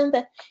understand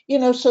that?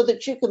 So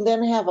that you can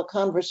then have a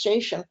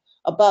conversation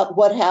about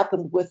what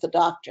happened with the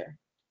doctor.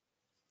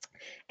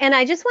 And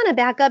I just want to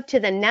back up to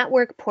the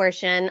network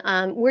portion.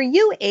 Were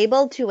you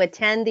able to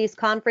attend these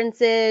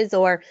conferences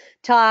or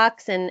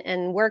talks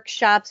and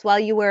workshops while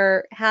you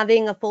were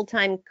having a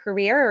full-time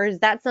career, or is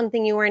that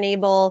something you weren't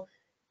able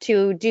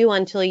to do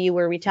until you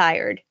were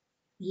retired?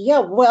 Yeah,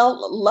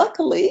 well,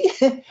 luckily,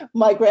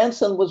 my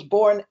grandson was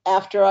born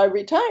after I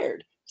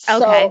retired. Okay.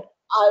 So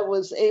I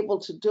was able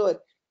to do it.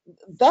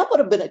 That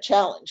would have been a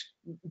challenge.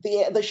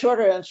 The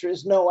shorter answer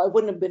is no, I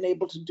wouldn't have been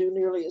able to do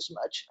nearly as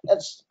much,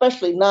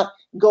 especially not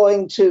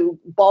going to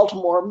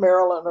Baltimore,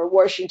 Maryland, or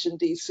Washington,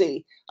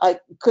 D.C. I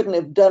couldn't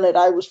have done it.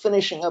 I was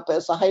finishing up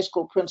as a high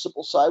school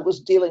principal, so I was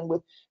dealing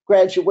with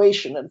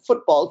graduation and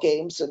football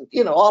games and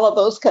all of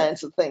those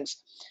kinds of things.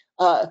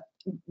 Uh,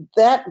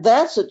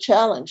 that's a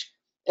challenge.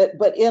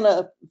 But in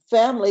a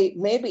family,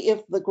 maybe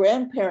if the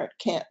grandparent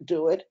can't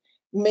do it,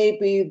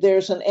 maybe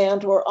there's an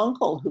aunt or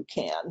uncle who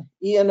can.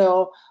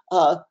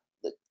 Uh,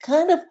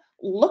 kind of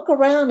look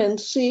around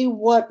and see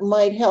what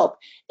might help.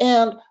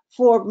 And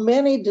for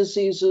many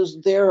diseases,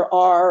 there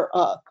are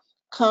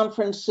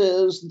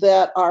conferences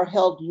that are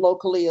held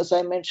locally. As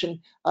I mentioned,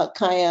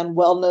 Cayenne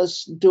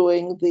Wellness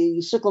doing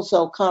the Sickle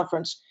Cell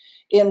Conference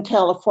in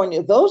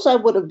California. Those I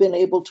would have been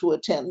able to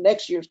attend.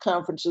 Next year's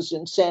conference is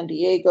in San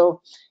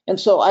Diego. And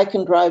so I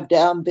can drive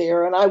down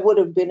there and I would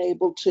have been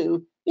able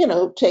to,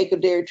 take a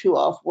day or two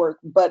off work.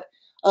 But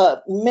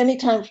many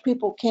times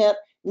people can't.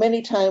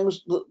 Many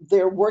times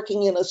they're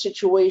working in a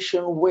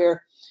situation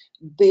where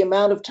the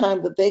amount of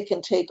time that they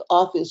can take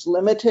off is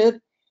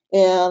limited.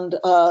 And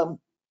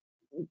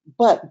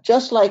but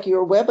just like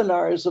your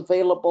webinar is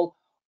available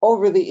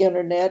over the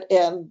internet,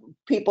 and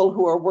people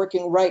who are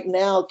working right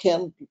now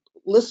can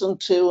listen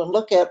to and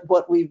look at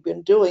what we've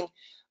been doing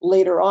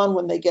later on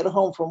when they get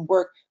home from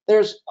work,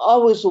 there's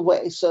always a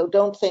way. So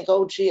don't think,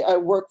 oh, gee, I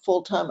work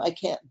full time, I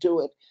can't do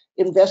it.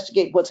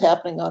 Investigate what's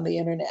happening on the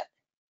internet.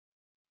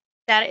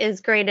 That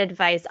is great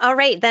advice. All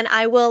right, then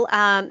I will,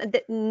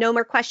 no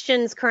more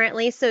questions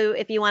currently. So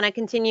if you want to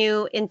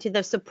continue into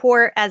the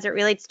support as it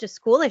relates to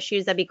school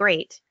issues, that'd be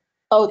great.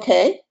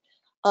 Okay.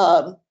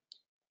 Um,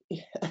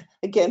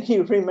 Again,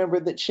 you remember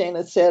that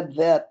Shana said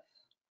that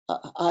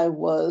I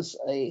was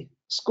a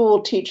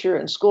school teacher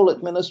and school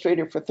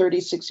administrator for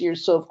 36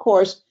 years. So, of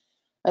course,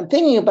 I'm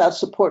thinking about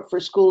support for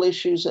school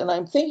issues, and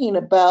I'm thinking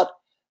about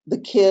the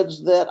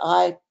kids that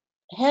I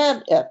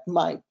had at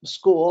my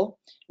school.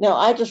 Now,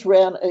 I just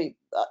ran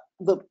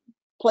the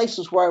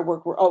places where I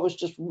work were always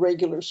just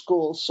regular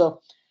schools.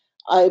 So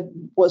I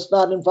was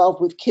not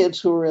involved with kids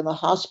who were in the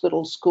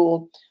hospital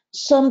school.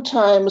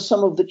 Sometimes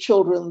some of the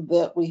children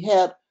that we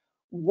had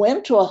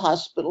went to a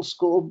hospital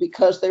school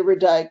because they were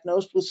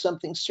diagnosed with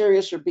something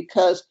serious or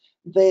because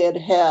they had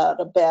had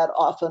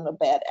often a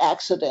bad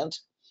accident.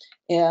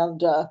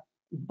 And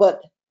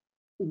but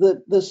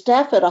the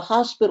staff at a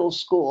hospital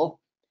school,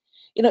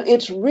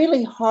 it's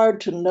really hard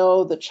to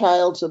know the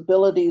child's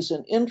abilities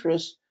and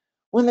interests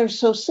when they're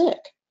so sick.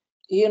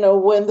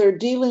 When they're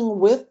dealing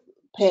with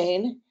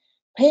pain,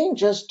 pain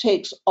just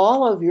takes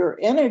all of your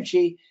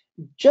energy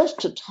just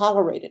to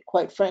tolerate it,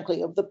 quite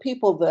frankly. Of the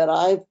people that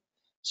I've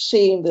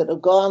seen that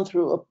have gone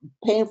through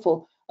a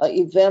painful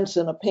events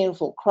and a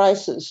painful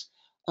crisis,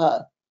 uh,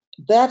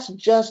 that's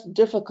just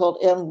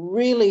difficult and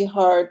really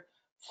hard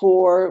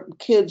for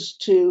kids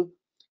to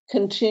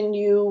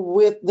continue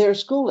with their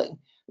schooling.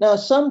 Now,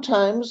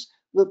 sometimes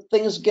the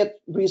things get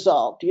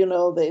resolved.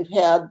 They've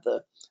had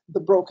the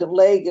broken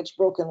leg, it's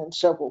broken in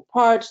several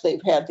parts,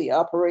 they've had the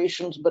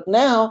operations, but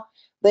now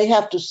they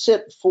have to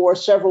sit for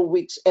several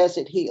weeks as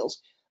it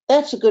heals.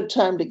 That's a good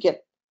time to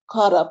get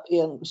caught up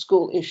in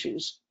school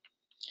issues.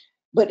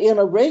 But in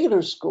a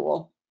regular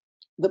school,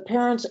 the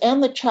parents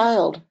and the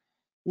child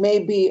may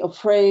be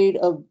afraid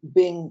of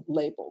being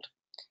labeled.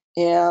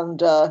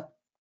 And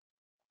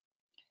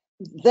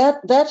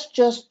that's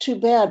just too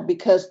bad,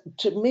 because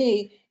to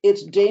me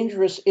it's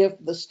dangerous if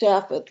the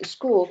staff at the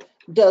school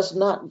does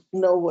not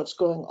know what's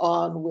going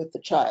on with the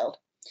child.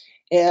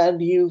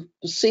 And you've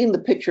seen the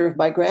picture of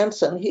my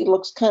grandson. He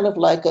looks kind of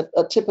like a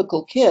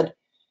typical kid,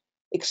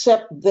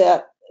 except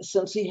that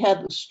since he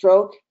had the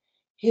stroke,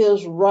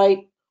 his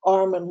right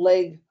arm and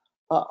leg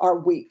are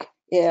weak.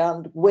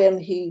 And when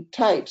he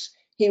types,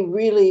 he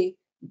really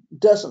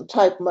doesn't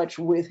type much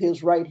with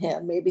his right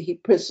hand. Maybe he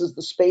presses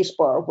the space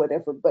bar or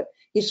whatever, but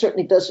he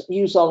certainly doesn't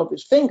use all of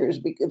his fingers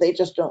because they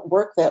just don't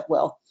work that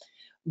well.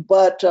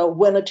 But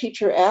when a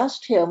teacher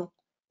asked him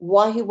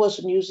why he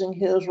wasn't using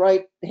his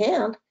right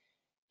hand,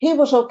 he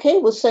was okay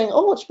with saying,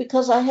 "Oh, it's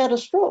because I had a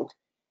stroke."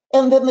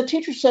 And then the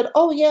teacher said,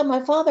 "Oh, yeah,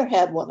 my father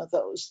had one of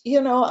those."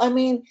 I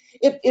mean,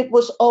 it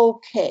was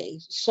okay.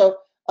 So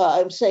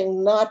I'm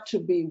saying not to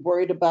be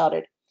worried about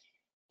it.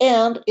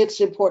 And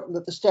it's important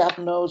that the staff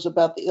knows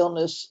about the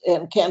illness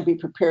and can be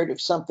prepared if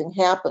something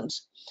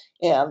happens.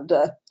 And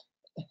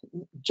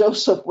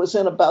Joseph was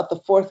in about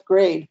the fourth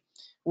grade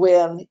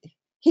when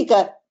he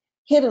got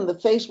hit in the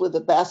face with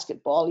a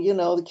basketball.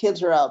 The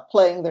kids are out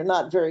playing, they're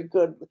not very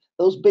good.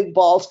 Those big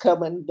balls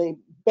come and they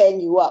bang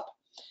you up.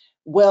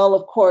 Well,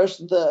 of course,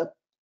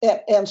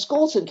 and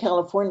schools in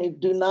California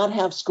do not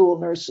have school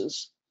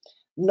nurses.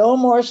 No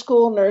more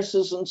school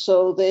nurses, and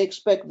so they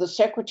expect the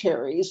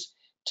secretaries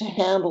to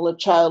handle a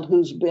child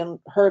who's been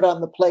hurt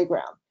on the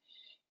playground.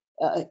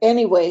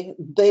 Anyway,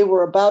 they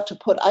were about to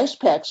put ice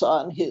packs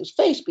on his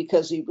face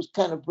because he was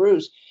kind of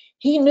bruised.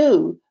 He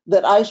knew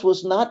that ice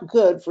was not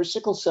good for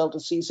sickle cell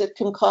disease. It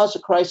can cause a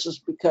crisis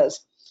because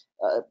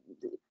uh,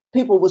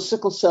 people with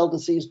sickle cell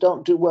disease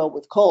don't do well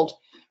with cold.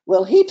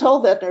 Well, he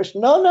told that nurse,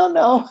 "No, no,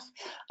 no,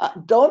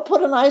 don't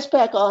put an ice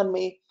pack on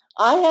me.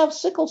 I have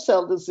sickle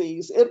cell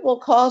disease. It will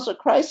cause a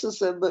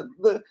crisis." And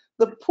the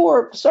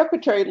poor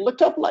secretary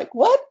looked up like,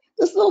 "What?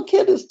 This little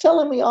kid is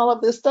telling me all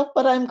of this stuff,"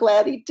 but I'm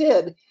glad he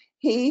did.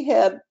 He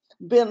had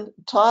been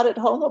taught at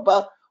home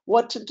about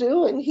what to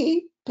do, and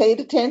he paid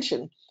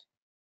attention.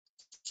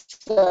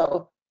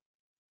 So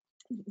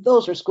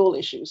those are school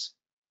issues.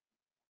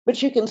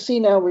 But you can see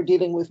now we're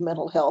dealing with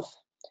mental health.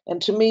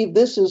 And to me,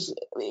 this is,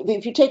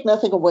 if you take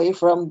nothing away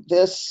from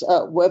this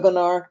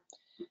webinar,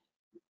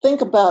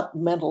 think about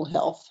mental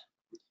health.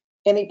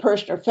 Any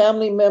person or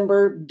family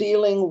member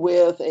dealing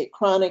with a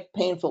chronic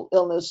painful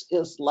illness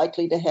is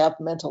likely to have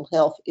mental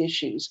health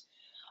issues.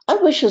 I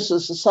wish as a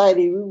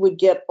society we would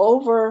get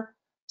over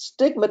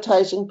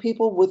stigmatizing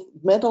people with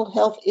mental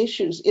health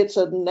issues. It's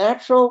a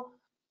natural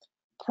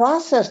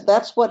process.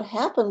 That's what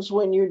happens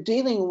when you're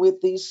dealing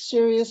with these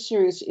serious,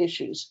 serious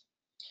issues.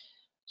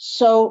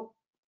 So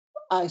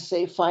I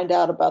say find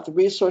out about the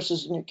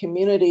resources in your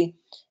community.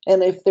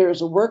 And if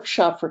there's a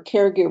workshop for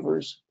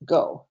caregivers,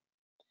 go.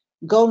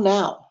 Go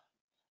now.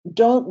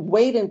 Don't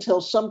wait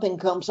until something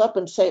comes up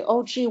and say,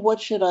 "Oh, gee,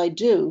 what should I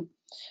do?"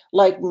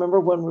 Like, remember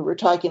when we were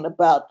talking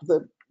about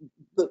the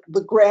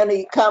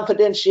granny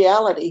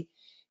confidentiality?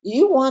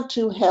 You want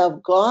to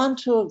have gone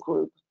to a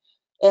group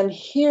and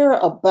hear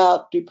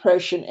about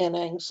depression and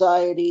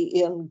anxiety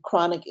in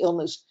chronic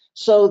illness,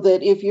 so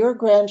that if your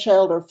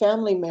grandchild or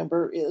family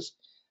member is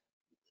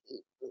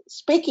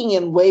speaking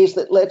in ways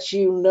that lets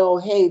you know,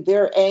 hey,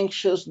 they're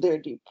anxious, they're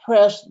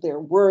depressed, they're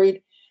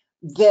worried,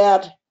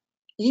 that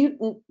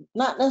you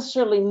not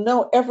necessarily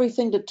know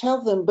everything to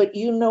tell them, but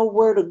you know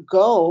where to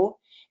go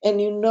and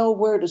you know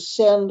where to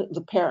send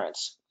the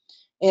parents.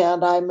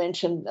 And I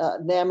mentioned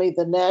NAMI,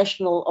 the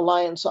National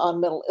Alliance on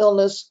Mental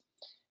Illness,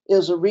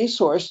 is a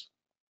resource.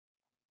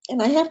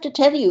 And I have to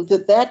tell you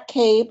that that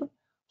came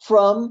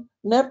from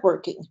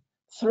networking.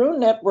 Through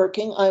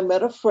networking, I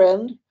met a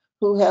friend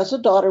who has a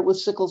daughter with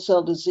sickle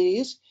cell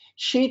disease.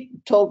 She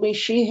told me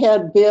she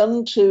had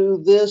been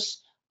to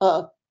this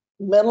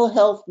mental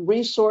health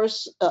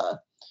resource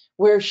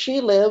where she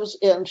lives,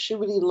 and she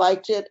really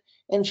liked it.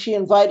 And she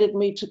invited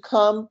me to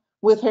come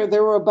with her.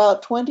 There were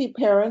about 20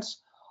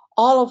 parents,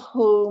 all of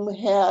whom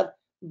had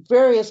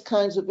various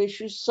kinds of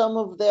issues. Some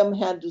of them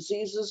had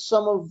diseases,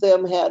 some of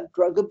them had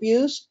drug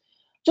abuse,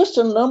 just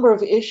a number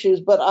of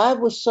issues. But I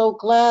was so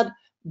glad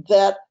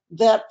that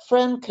that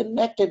friend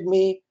connected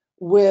me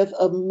with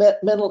a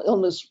mental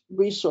illness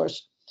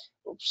resource.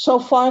 So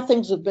far,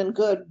 things have been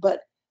good,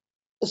 but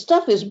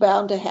stuff is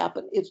bound to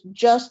happen. It's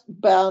just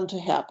bound to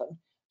happen.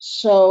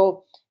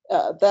 So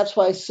that's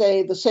why I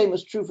say the same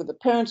is true for the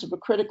parents of a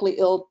critically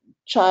ill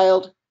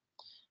child.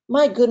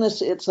 My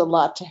goodness, it's a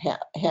lot to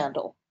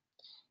handle.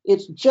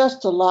 It's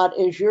just a lot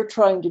as you're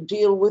trying to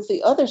deal with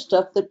the other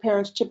stuff that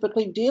parents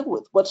typically deal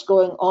with. What's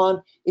going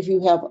on if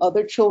you have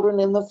other children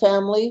in the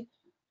family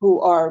who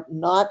are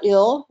not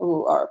ill,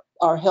 who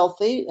are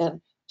healthy,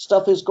 and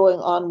stuff is going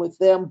on with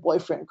them,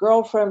 boyfriend,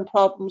 girlfriend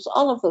problems,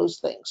 all of those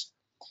things.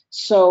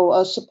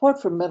 So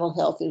support for mental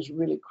health is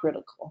really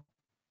critical.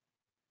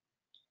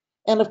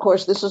 And of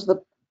course, this is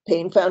the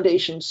Pain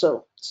Foundation,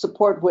 so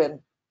support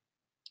when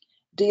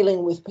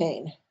dealing with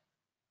pain.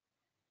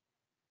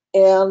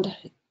 And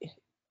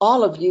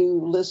all of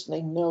you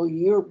listening know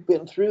you've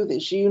been through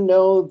this. You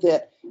know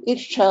that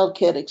each child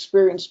can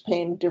experience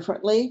pain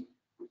differently.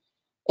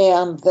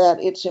 and that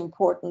it's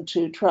important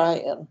to try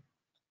and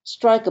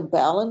strike a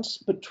balance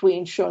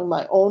between showing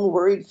my own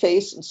worried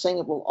face and saying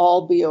it will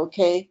all be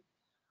okay.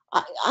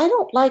 I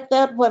don't like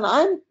that when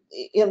I'm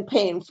in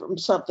pain from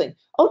something.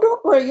 Oh,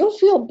 don't worry, you'll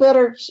feel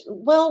better.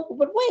 Well,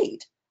 but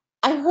wait,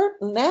 I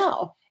hurt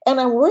now, and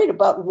I'm worried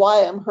about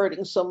why I'm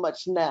hurting so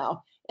much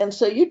now. And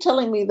so you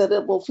telling me that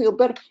it will feel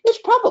better is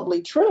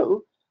probably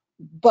true,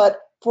 but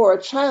for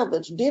a child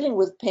that's dealing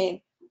with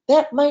pain,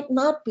 that might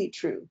not be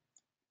true.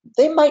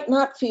 They might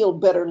not feel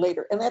better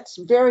later, and that's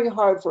very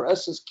hard for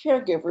us as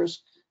caregivers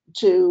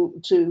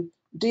to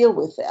deal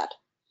with that.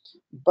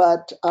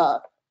 But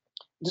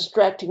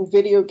distracting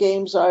video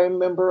games, I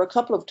remember a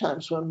couple of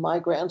times when my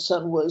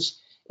grandson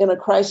was in a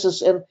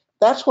crisis, and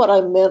that's what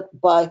I meant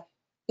by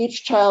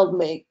each child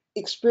may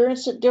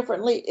experience it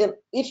differently, and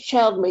each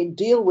child may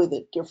deal with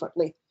it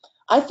differently.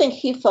 I think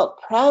he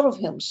felt proud of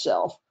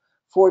himself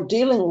for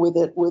dealing with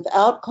it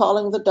without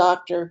calling the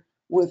doctor,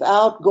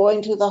 without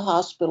going to the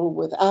hospital,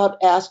 without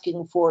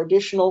asking for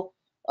additional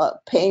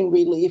pain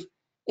relief.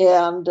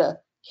 And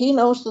he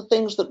knows the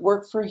things that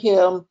work for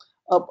him,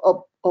 a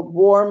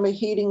warm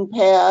heating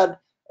pad,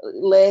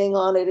 laying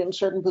on it in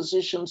certain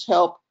positions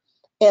help.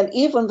 And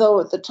even though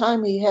at the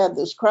time he had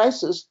this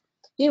crisis,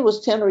 he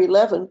was 10 or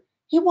 11,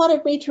 he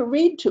wanted me to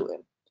read to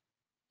him.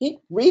 He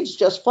reads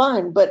just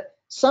fine, but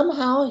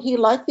somehow he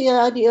liked the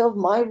idea of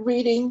my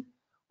reading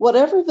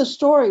whatever the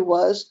story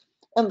was,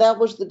 and that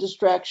was the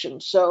distraction.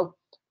 So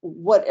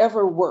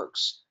whatever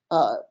works,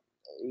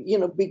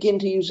 begin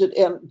to use it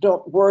and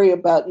don't worry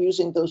about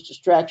using those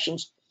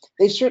distractions.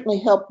 They certainly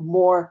help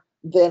more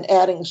than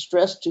adding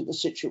stress to the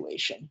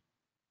situation.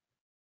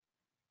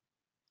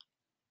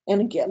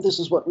 And again, this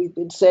is what we've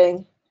been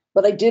saying,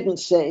 but I didn't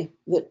say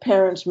that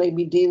parents may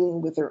be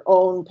dealing with their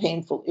own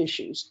painful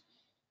issues.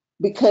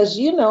 Because,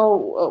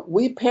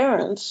 we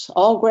parents,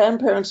 all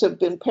grandparents have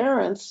been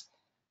parents.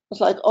 It's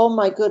like, oh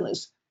my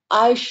goodness,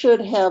 I should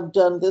have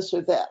done this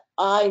or that.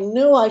 I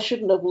knew I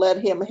shouldn't have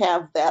let him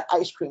have that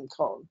ice cream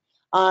cone.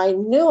 I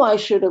knew I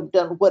should have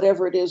done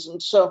whatever it is.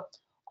 And so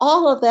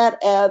all of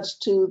that adds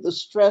to the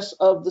stress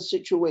of the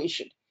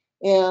situation.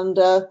 And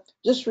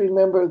just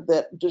remember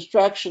that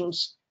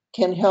distractions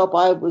can help.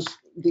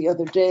 The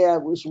other day, I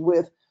was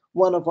with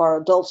one of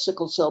our adult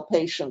sickle cell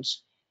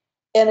patients,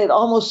 and it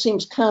almost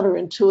seems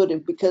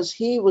counterintuitive because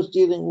he was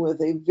dealing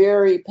with a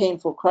very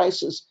painful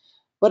crisis,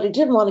 but I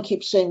didn't want to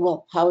keep saying,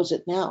 well, how is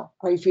it now?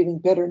 Are you feeling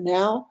better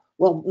now?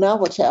 Well, now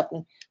what's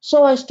happening?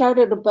 So I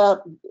started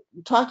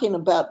talking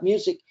about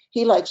music.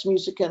 He likes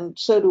music and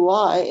so do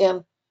I.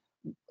 And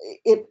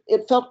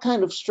it felt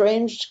kind of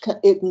strange to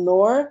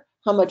ignore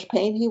how much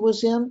pain he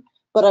was in,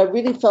 but I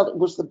really felt it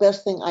was the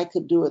best thing I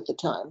could do at the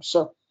time.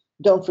 So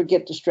don't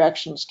forget,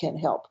 distractions can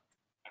help.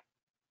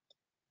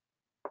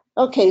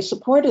 Okay,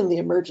 support in the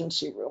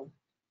emergency room.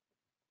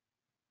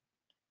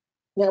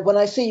 Now, when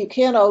I say you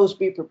can't always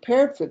be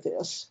prepared for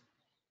this,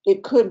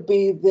 it could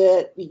be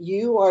that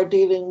you are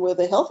dealing with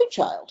a healthy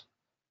child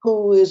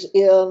who is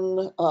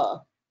in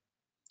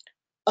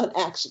an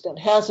accident,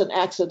 has an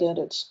accident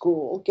at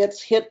school,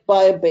 gets hit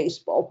by a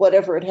baseball,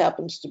 whatever it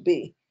happens to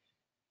be.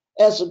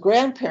 As a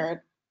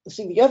grandparent,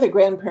 see, the other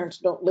grandparents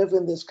don't live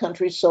in this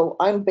country, so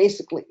I'm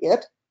basically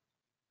it.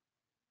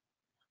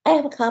 I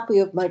have a copy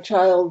of my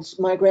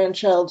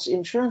grandchild's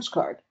insurance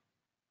card.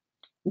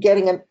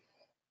 Getting an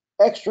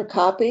extra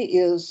copy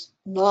is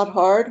not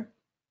hard,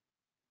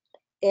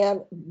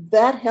 and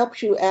that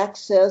helps you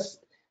access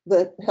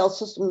the health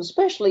system,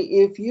 especially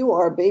if you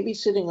are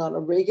babysitting on a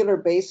regular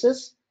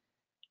basis.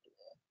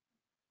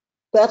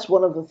 That's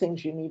one of the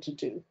things you need to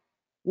do.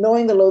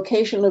 Knowing the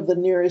location of the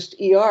nearest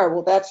ER,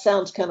 well, that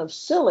sounds kind of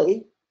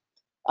silly.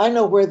 I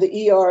know where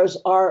the ERs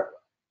are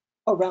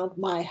around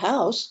my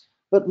house,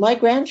 but my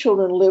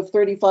grandchildren live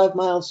 35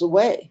 miles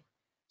away.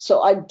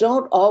 So I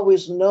don't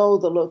always know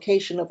the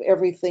location of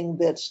everything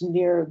that's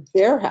near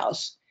their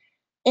house.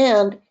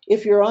 And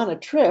if you're on a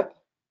trip,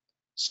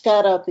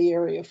 scout out the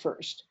area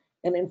first.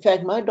 And in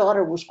fact, my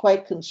daughter was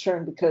quite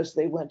concerned because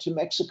they went to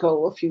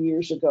Mexico a few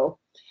years ago.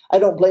 I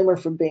don't blame her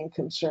for being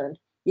concerned.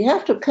 You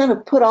have to kind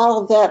of put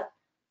all of that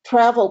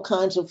travel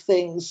kinds of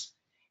things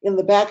in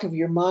the back of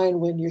your mind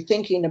when you're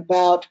thinking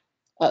about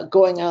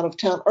going out of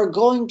town or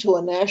going to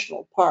a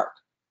national park.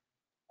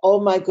 Oh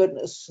my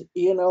goodness,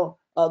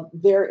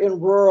 they're in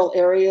rural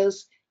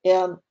areas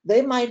and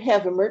they might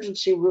have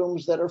emergency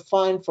rooms that are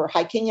fine for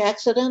hiking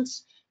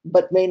accidents,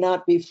 but may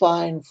not be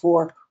fine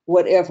for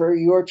whatever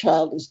your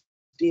child is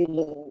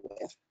dealing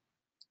with.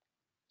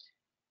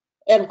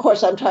 And of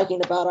course, I'm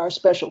talking about our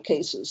special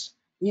cases.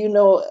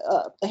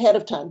 Ahead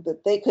of time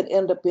that they could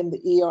end up in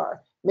the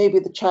ER. Maybe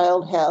the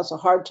child has a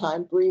hard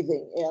time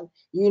breathing, and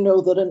you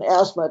know that an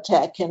asthma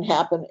attack can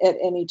happen at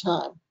any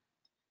time.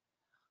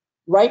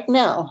 Right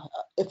now,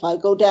 if I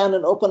go down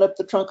and open up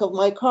the trunk of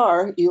my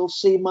car, you'll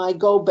see my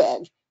go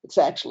bag. It's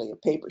actually a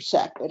paper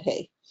sack, but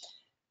hey.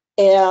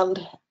 And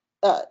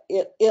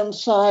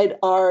inside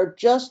are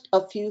just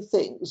a few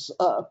things,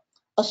 a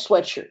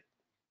sweatshirt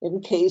in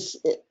case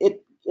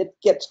it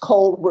gets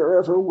cold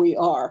wherever we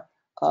are,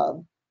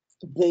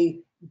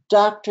 the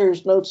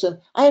doctor's notes, and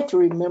I have to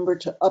remember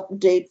to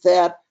update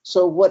that.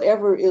 So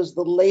whatever is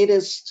the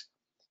latest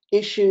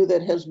issue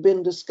that has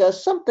been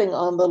discussed, something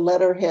on the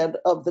letterhead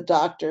of the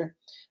doctor,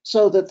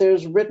 so that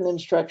there's written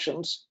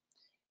instructions.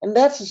 And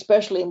that's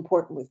especially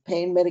important with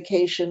pain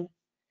medication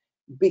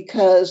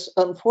because,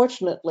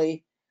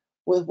 unfortunately,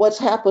 with what's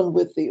happened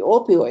with the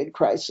opioid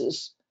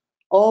crisis,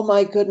 oh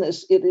my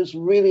goodness, it is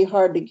really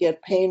hard to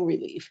get pain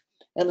relief.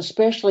 And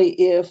especially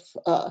if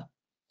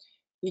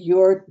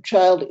your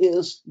child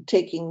is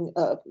taking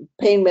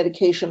pain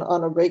medication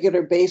on a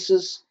regular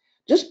basis,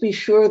 just be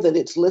sure that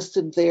it's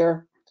listed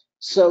there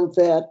so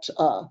that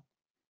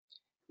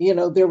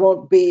there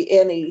won't be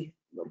any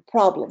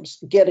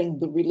problems getting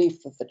the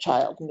relief that the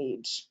child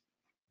needs.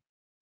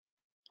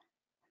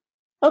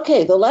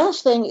 Okay, the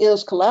last thing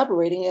is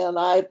collaborating, and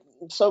I'm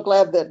so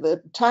glad that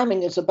the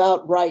timing is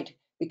about right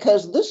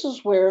because this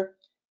is where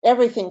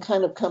everything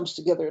kind of comes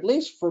together, at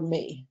least for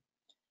me.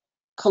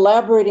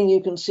 Collaborating,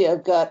 you can see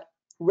I've got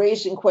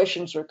raising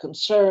questions or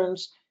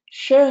concerns,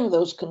 sharing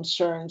those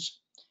concerns,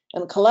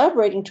 and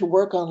collaborating to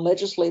work on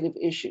legislative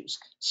issues.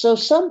 So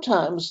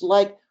sometimes,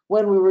 like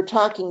when we were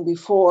talking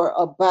before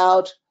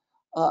about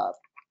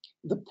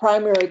the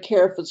primary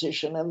care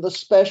physician and the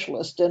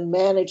specialist and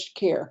managed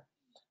care,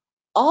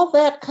 all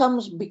that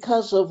comes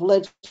because of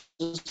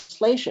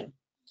legislation.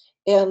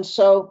 And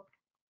so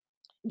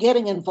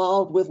getting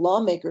involved with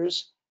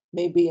lawmakers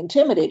may be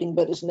intimidating,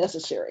 but is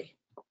necessary.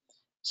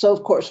 So,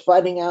 of course,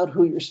 finding out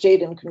who your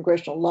state and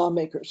congressional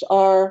lawmakers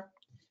are,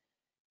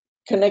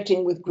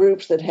 connecting with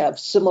groups that have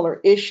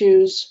similar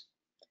issues.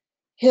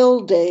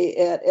 Hill Day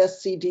at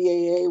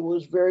SCDAA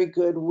was very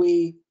good.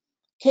 We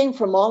came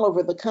from all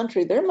over the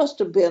country. There must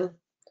have been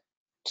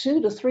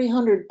 200 to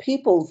 300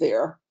 people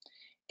there.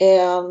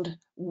 And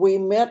we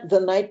met the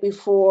night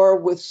before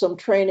with some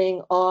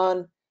training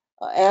on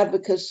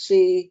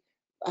advocacy,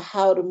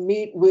 how to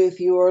meet with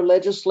your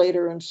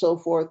legislator, and so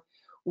forth.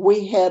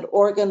 We had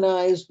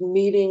organized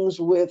meetings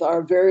with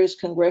our various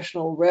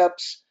congressional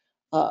reps.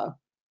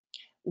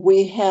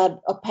 We had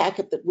a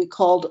packet that we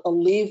called a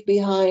Leave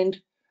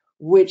Behind,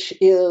 which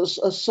is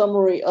a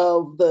summary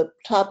of the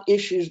top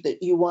issues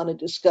that you want to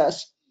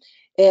discuss.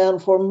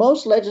 And for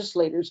most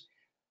legislators,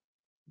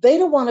 they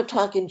don't want to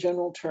talk in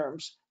general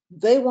terms.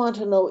 They want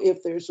to know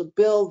if there's a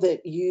bill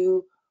that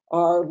you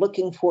are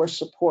looking for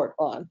support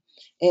on.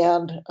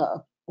 And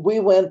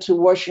we went to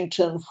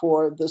Washington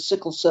for the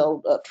Sickle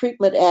Cell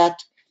Treatment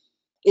Act.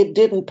 It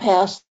didn't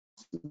pass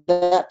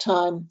that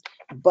time,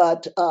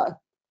 but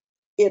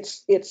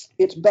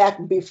it's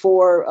back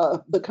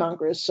before the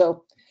Congress.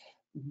 So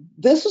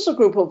this is a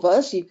group of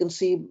us. You can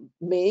see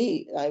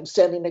me. I'm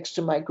standing next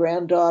to my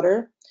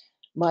granddaughter.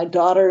 My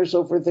daughter's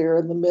over there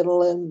in the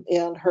middle,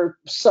 and her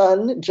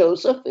son,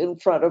 Joseph, in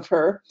front of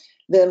her.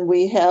 Then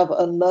we have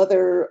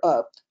another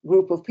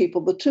group of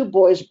people. The two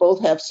boys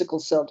both have sickle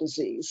cell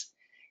disease.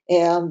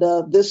 And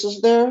this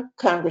is their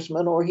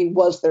congressman, or he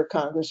was their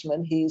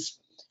congressman. He's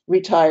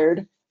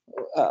retired.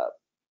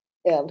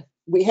 And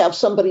we have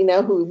somebody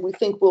now who we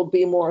think will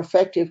be more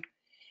effective.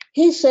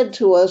 He said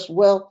to us,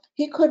 well,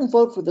 he couldn't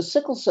vote for the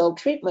Sickle Cell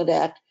Treatment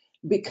Act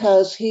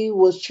because he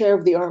was chair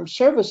of the Armed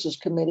Services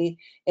Committee.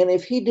 And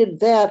if he did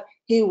that,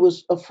 he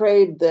was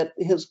afraid that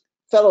his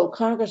fellow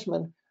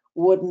congressmen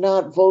would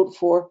not vote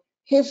for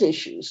his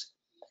issues.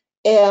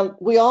 And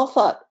we all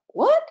thought,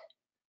 what?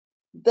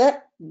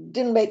 That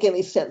didn't make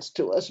any sense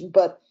to us.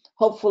 But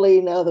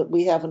hopefully, now that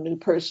we have a new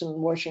person in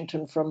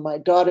Washington from my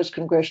daughter's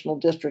congressional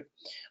district,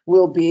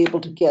 we'll be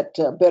able to get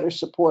better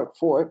support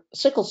for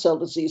sickle cell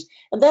disease.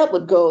 And that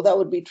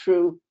would be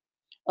true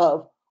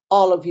of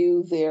all of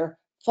you there.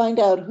 Find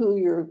out who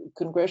your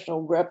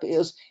congressional rep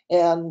is.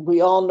 And we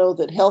all know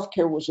that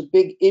healthcare was a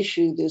big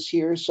issue this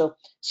year. So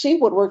see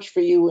what works for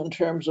you in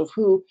terms of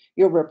who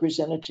your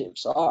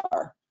representatives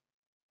are.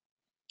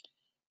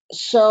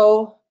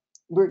 So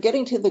we're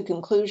getting to the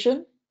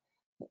conclusion.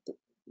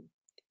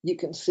 You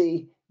can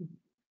see,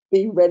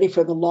 be ready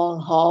for the long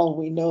haul.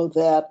 We know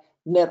that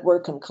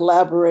network and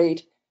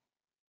collaborate.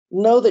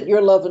 Know that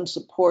your love and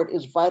support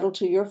is vital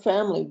to your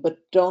family, but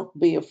don't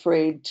be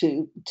afraid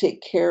to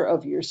take care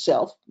of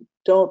yourself.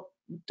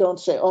 Don't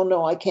say, oh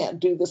no, I can't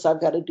do this. I've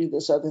got to do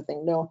this other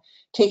thing. No,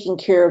 taking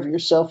care of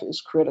yourself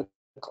is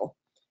critical.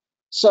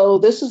 So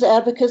this is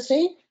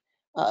advocacy.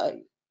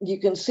 You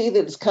can see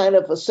that it's kind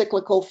of a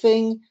cyclical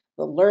thing,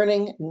 the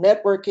learning,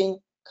 networking,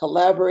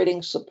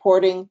 collaborating,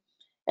 supporting,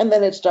 and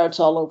then it starts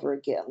all over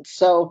again.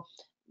 So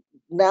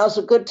now's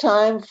a good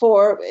time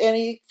for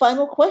any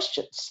final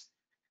questions.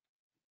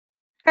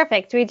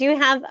 Perfect. We do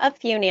have a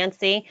few,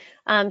 Nancy.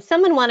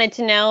 Someone wanted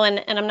to know,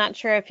 and I'm not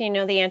sure if you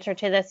know the answer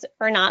to this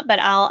or not, but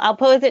I'll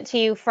pose it to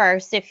you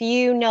first. If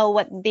you know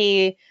what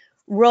the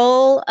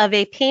role of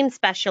a pain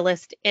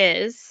specialist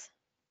is,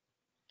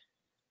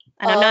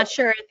 and I'm not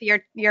sure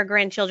if your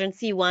grandchildren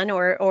see one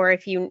or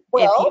if you've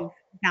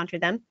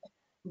encountered them.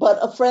 But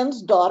a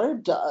friend's daughter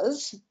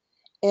does,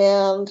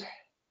 and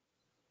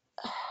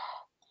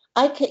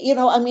I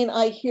can,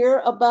 I hear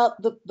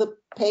about the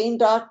pain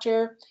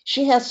doctor.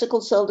 She has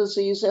sickle cell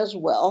disease as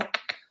well.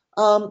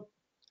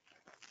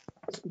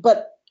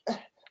 But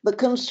The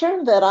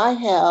concern that I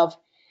have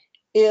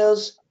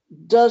is,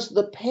 does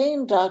the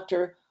pain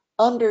doctor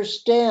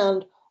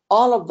understand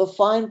all of the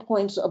fine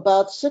points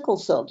about sickle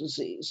cell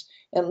disease?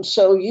 And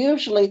so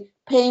usually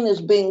pain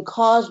is being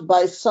caused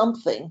by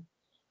something.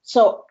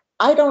 So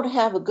I don't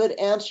have a good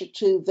answer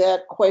to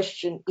that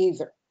question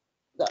either.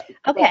 That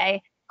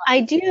Okay.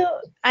 I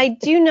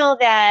do know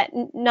that,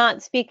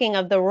 not speaking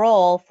of the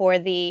role for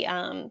the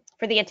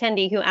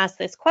attendee who asked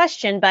this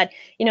question, but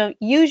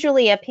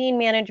usually a pain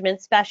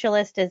management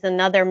specialist is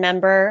another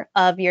member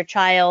of your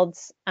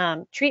child's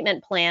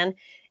treatment plan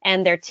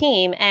and their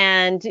team,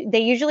 and they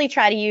usually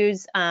try to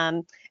use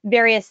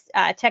various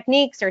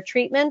techniques or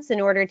treatments in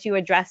order to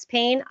address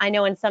pain. I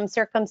know in some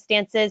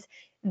circumstances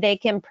they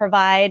can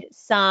provide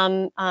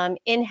some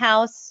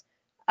in-house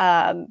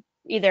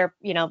either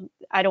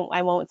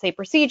I won't say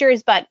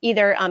procedures, but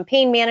either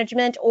pain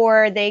management,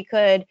 or they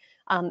could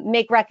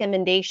make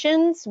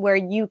recommendations where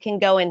you can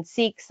go and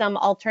seek some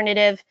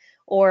alternative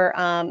or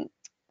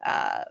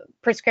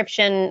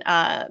prescription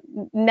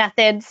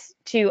methods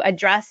to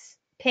address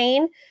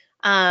pain.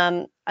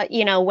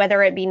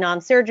 Whether it be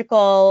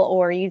non-surgical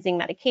or using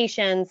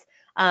medications.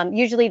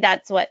 Usually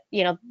that's what,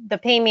 the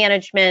pain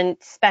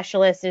management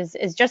specialist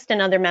is just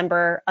another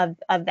member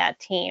of that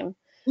team.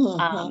 Mhm.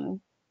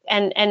 Um,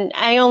 and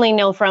I only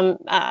know from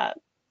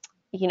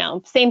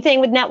same thing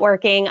with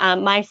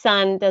networking. My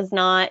son does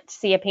not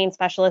see a pain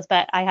specialist,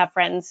 but I have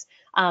friends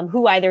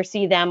who either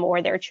see them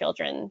or their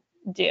children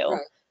do.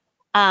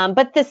 Right.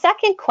 But the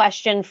second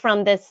question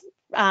from this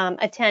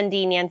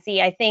attendee,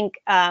 Nancy, I think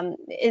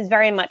is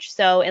very much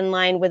so in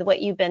line with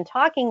what you've been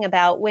talking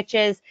about, which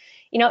is,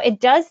 it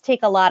does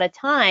take a lot of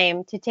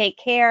time to take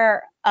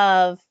care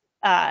of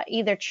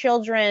either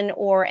children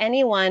or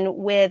anyone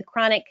with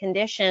chronic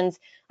conditions,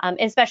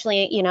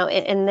 especially,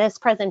 in this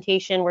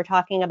presentation, we're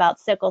talking about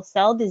sickle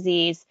cell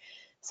disease.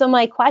 So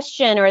my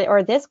question,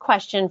 or this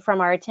question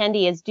from our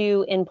attendee is,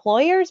 do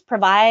employers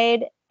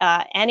provide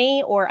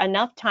any or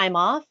enough time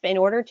off in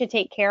order to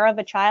take care of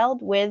a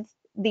child with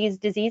these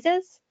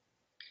diseases?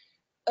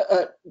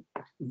 Uh,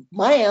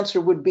 my answer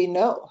would be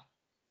no.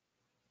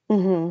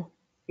 Mm-hmm.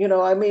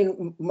 I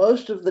mean,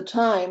 most of the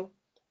time,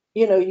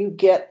 you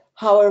get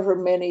however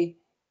many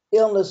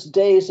illness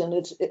days, and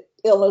it's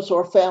illness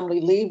or family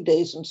leave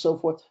days and so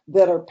forth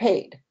that are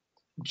paid,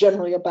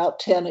 generally about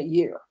 10 a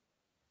year.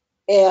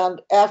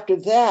 And after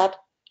that,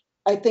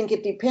 I think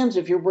it depends.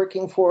 If you're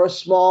working for a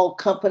small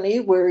company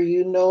where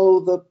you know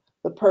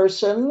the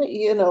person,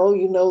 you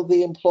know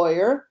the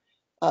employer,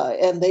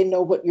 and they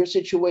know what your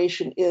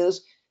situation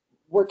is.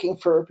 Working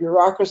for a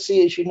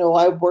bureaucracy, as you know,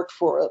 I worked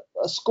for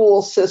a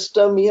school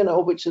system,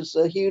 which is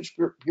a huge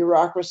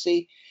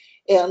bureaucracy.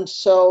 And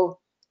so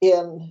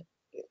in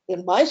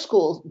my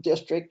school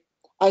district,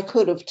 I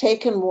could have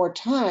taken more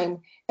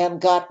time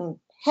and gotten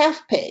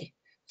half pay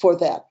for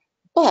that.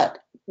 But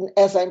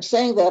as I'm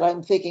saying that,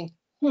 I'm thinking,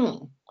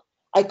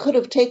 I could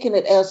have taken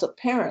it as a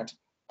parent.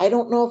 I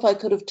don't know if I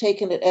could have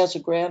taken it as a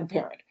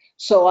grandparent.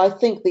 So I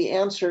think the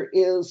answer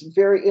is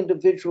very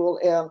individual,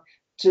 and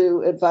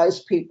to advise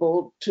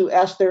people to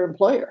ask their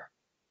employer.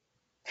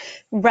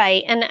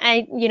 Right. And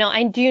I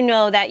do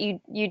know that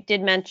you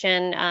did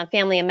mention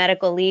Family and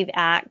Medical Leave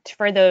Act.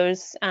 For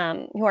those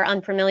who are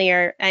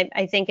unfamiliar,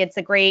 I think it's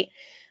a great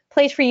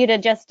place for you to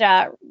just,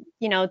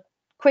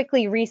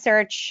 quickly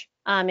research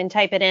and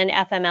type it in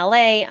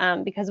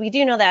FMLA, because we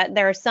do know that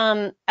there are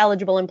some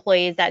eligible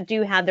employees that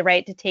do have the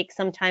right to take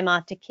some time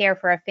off to care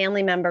for a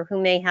family member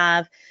who may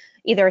have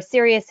either a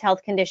serious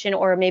health condition,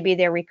 or maybe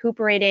they're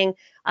recuperating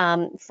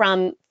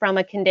from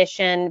a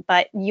condition.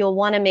 But you'll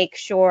want to make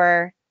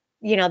sure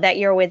that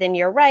you're within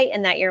your right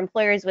and that your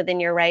employer is within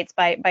your rights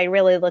by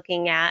really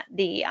looking at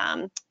the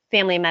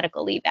Family and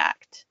Medical Leave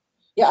Act.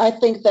 Yeah, I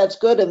think that's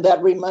good. And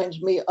that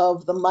reminds me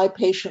of the My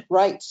Patient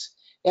Rights.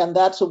 And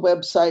that's a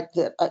website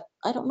that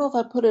I don't know if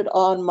I put it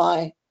on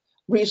my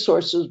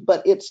resources,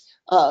 but it's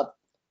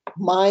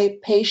My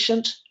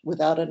Patient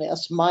without an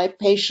S, My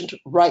Patient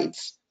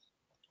Rights.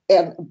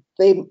 And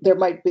there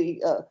might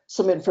be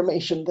some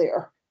information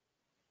there.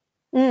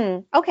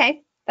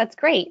 Okay, that's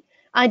great.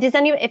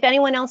 If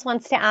anyone else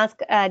wants to ask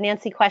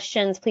Nancy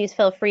questions, please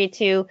feel free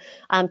to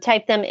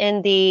type them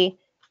in the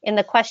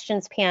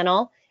questions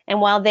panel. And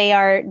while they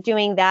are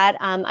doing that,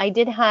 I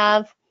did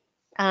have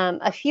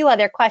a few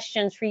other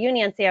questions for you,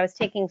 Nancy. I was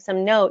taking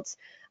some notes,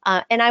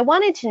 and I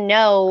wanted to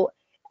know,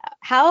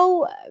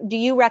 how do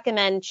you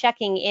recommend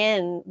checking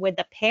in with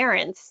the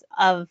parents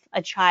of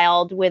a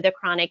child with a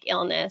chronic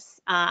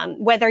illness,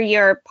 whether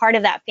you're part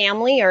of that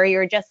family or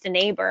you're just a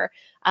neighbor,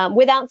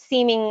 without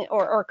seeming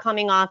or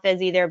coming off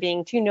as either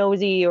being too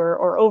nosy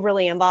or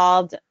overly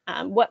involved?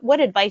 What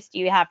advice do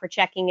you have for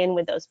checking in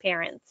with those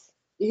parents?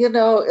 You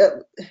know,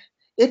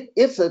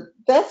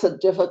 that's a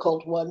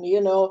difficult one,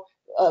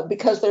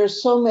 because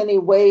there's so many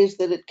ways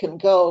that it can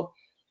go.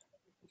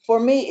 For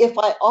me, if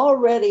I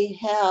already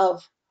have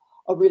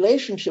a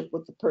relationship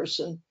with the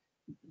person,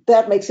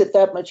 that makes it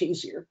that much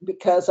easier,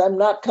 because I'm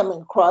not coming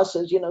across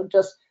as,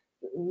 just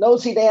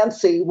nosy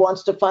Nancy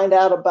wants to find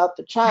out about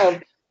the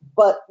child.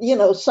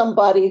 but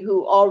somebody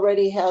who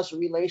already has a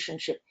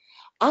relationship.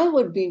 I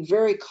would be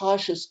very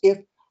cautious if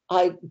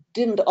I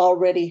didn't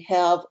already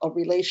have a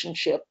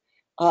relationship.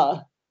 Uh,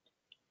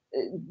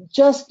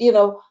 just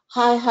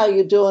hi, how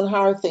you doing,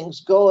 how are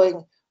things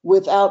going,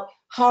 without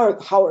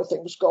how are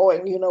things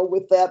going,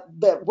 with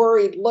that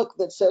worried look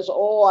that says,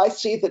 oh, I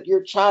see that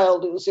your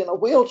child is in a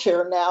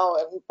wheelchair now,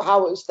 and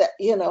how is that,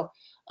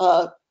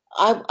 uh,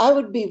 I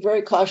would be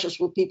very cautious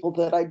with people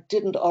that I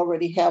didn't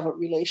already have a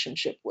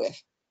relationship with.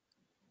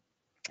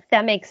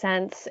 That makes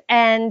sense.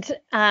 And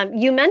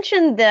you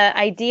mentioned the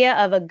idea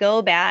of a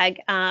go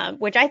bag,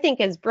 which I think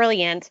is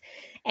brilliant.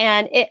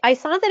 And I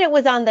saw that it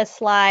was on the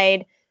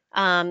slide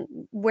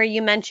where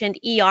you mentioned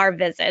ER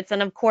visits.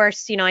 And of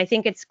course, I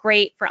think it's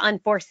great for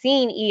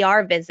unforeseen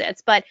ER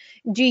visits. But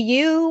do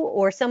you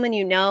or someone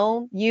you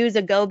know use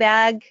a go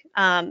bag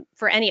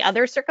for any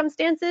other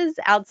circumstances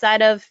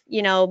outside of,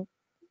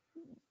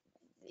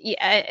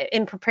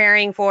 in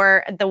preparing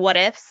for the what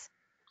ifs?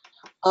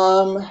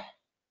 Um,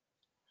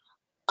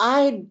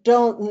 I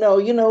don't know.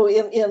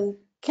 In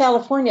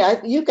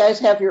California, you guys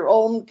have your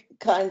own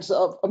kinds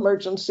of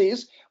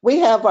emergencies. We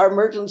have our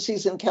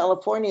emergencies in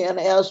California, and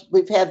as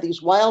we've had these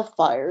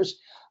wildfires,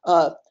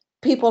 uh,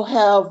 people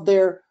have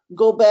their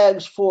go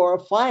bags for a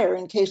fire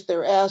in case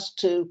they're asked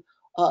to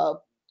uh,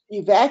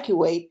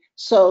 evacuate.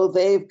 So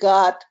they've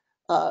got,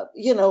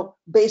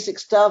 basic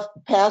stuff,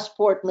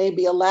 passport,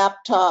 maybe a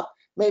laptop,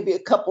 maybe a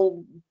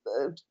couple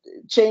uh,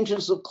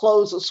 changes of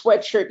clothes, a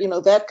sweatshirt,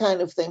 that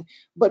kind of thing.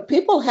 But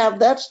people have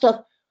that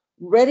stuff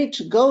ready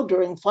to go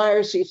during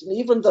fire season.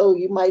 Even though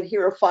you might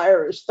hear a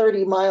fire is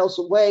 30 miles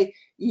away,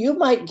 you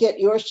might get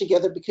yours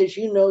together because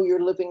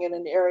you're living in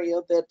an area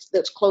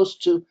that's close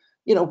to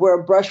where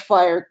a brush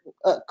fire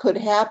could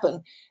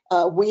happen.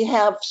 We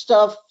have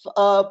stuff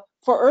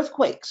for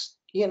earthquakes,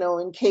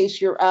 in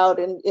case you're out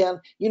and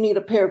you need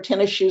a pair of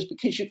tennis shoes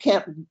because you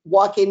can't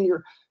walk in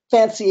your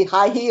fancy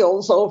high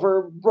heels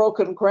over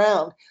broken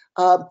ground.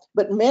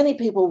 But many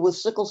people with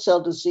sickle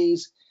cell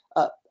disease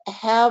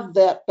have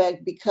that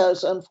bag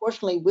because,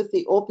 unfortunately, with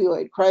the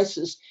opioid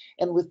crisis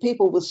and with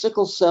people with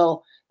sickle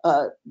cell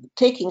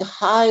taking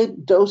high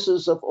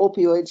doses of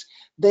opioids,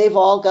 they've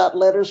all got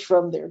letters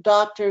from their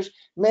doctors.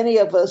 Many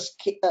of us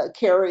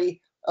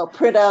carry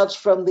printouts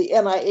from the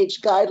NIH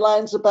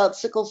guidelines about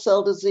sickle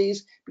cell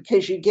disease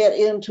because you get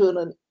into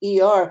an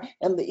ER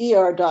and the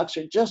ER docs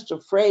are just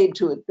afraid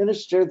to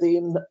administer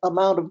the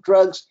amount of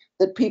drugs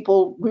that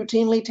people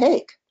routinely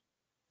take.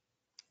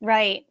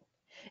 Right.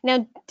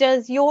 Now,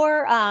 does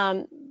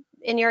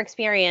in your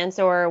experience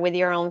or with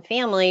your own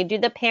family, do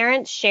the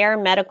parents share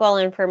medical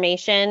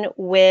information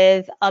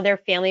with other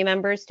family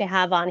members to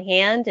have on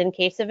hand in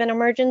case of an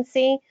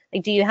emergency?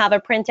 Like, do you have a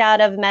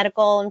printout of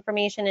medical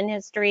information and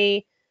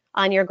history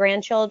on your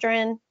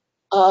grandchildren?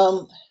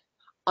 Um,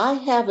 I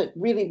have it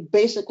really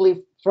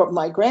basically from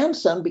my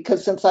grandson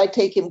because since I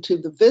take him to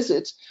the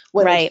visits,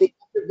 when it's Right.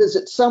 the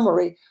visit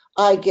summary,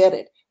 I get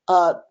it.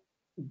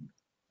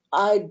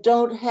 I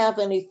don't have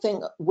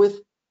anything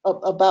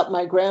about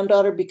my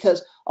granddaughter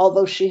because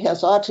although she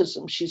has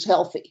autism, she's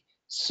healthy.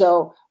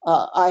 So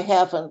I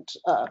haven't.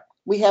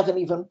 We haven't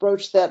even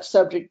broached that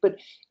subject. But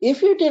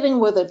if you're dealing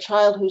with a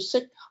child who's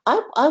sick,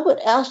 I would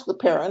ask the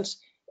parents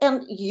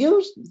and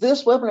use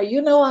this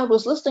webinar. I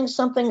was listening to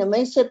something and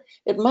they said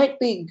it might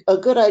be a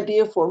good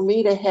idea for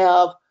me to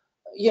have,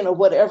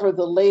 whatever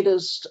the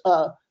latest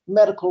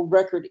medical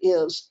record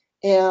is.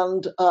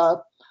 And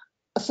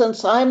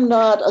since I'm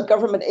not a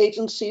government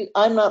agency,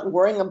 I'm not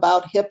worrying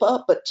about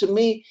HIPAA. But to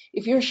me,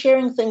 if you're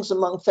sharing things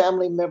among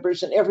family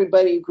members and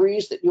everybody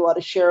agrees that you ought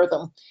to share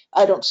them,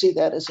 I don't see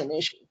that as an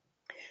issue.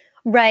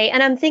 Right.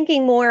 And I'm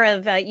thinking more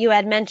of you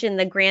had mentioned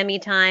the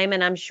Grammy time,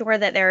 and I'm sure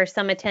that there are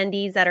some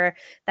attendees that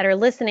are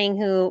listening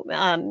who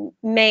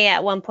may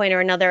at one point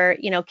or another,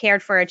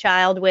 cared for a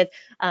child with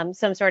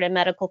some sort of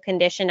medical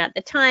condition at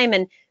the time,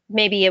 and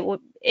maybe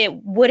it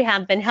would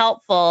have been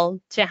helpful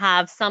to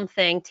have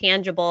something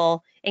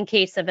tangible in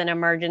case of an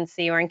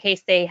emergency or in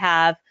case they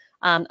have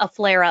a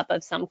flare up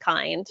of some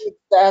kind.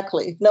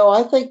 Exactly. No,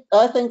 I think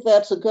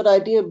that's a good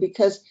idea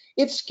because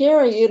it's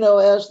scary,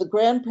 as the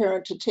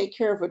grandparent to take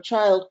care of a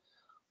child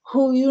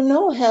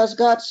who has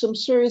got some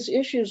serious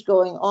issues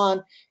going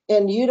on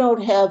and you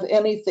don't have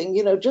anything,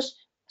 just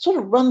sort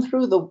of run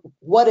through the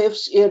what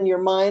ifs in your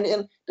mind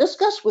and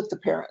discuss with the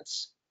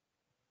parents.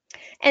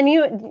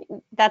 And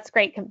that's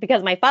great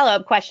because my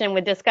follow-up question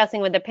with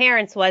discussing with the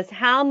parents was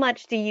how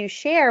much do you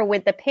share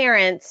with the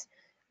parents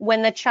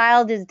when the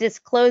child is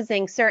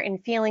disclosing certain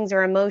feelings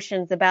or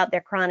emotions about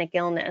their chronic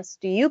illness?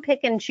 Do you pick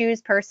and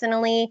choose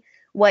personally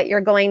what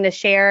you're going to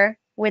share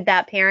with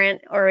that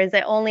parent, or is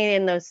it only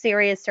in those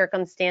serious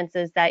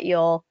circumstances that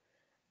you'll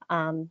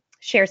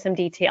share some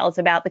details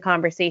about the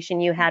conversation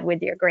you had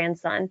with your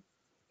grandson?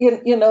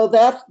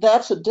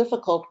 That's a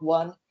difficult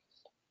one.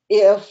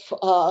 If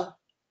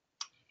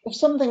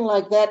something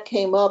like that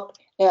came up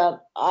and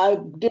I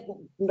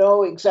didn't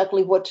know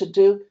exactly what to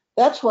do,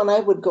 that's when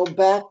I would go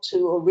back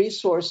to a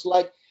resource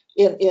like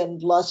in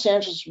Los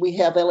Angeles, we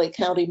have LA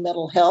County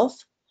Mental Health.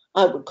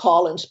 I would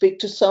call and speak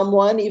to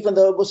someone, even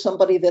though it was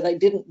somebody that I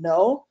didn't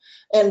know,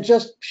 and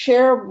just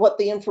share what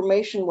the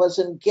information was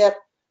and get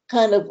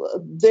kind of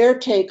their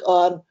take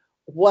on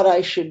what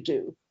I should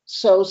do.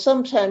 So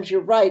sometimes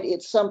you're right,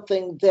 it's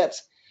something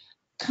that's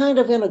kind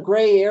of in a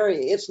gray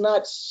area. It's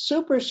not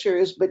super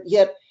serious, but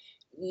yet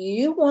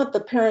you want the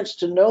parents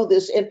to know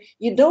this, and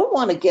you don't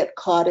want to get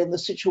caught in the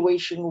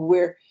situation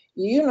where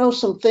you know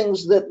some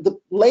things that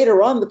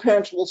later on the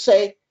parents will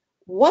say,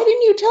 "Why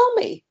didn't you tell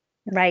me?"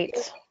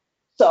 Right.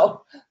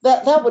 So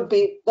that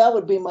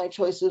would be my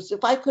choices.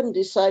 If I couldn't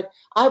decide,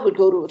 I would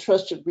go to a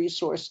trusted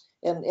resource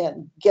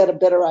and get a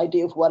better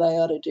idea of what I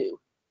ought to do.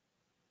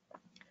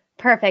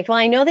 Perfect. Well,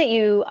 I know that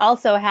you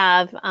also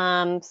have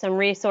some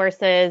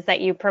resources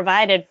that you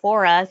provided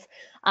for us.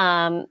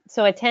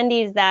 So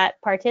attendees that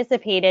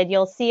participated,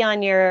 you'll see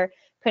on your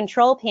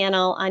control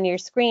panel on your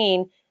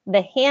screen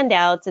the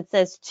handouts. It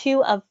says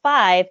 2 of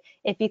 5.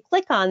 If you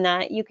click on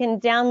that, you can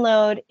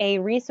download a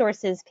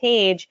resources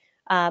page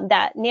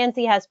that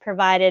Nancy has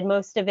provided.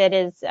 Most of it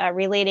is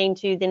relating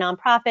to the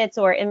nonprofits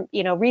or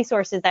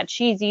resources that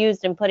she's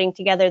used in putting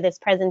together this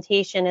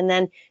presentation. And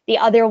then the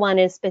other one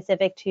is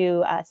specific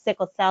to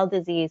sickle cell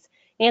disease.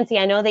 Nancy,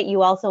 I know that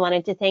you also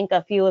wanted to thank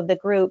a few of the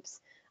groups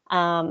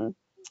on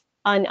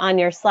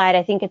your slide.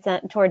 I think it's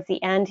towards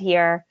the end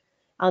here.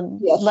 I'll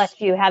Yes.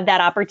 let you have that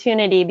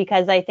opportunity,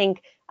 because I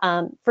think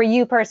for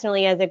you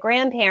personally as a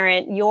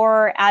grandparent,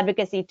 your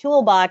advocacy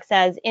toolbox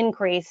has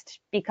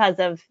increased because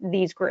of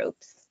these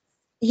groups.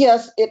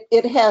 Yes,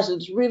 it has.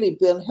 It's really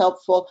been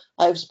helpful.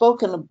 I've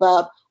spoken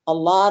about a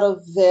lot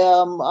of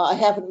them. I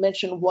haven't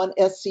mentioned one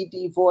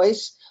SCD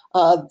Voice.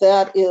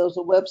 That is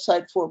a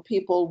website for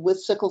people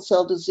with sickle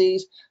cell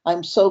disease.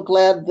 I'm so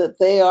glad that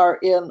they are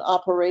in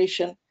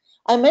operation.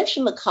 I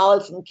mentioned the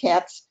College and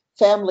Cats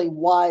Family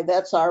Y.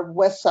 That's our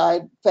West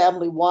Side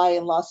Family Y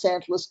in Los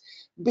Angeles,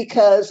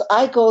 because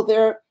I go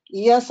there.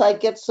 Yes, I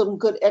get some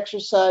good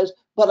exercise,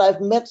 but I've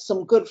met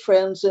some good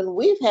friends, and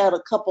we've had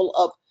a couple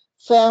of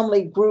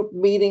family group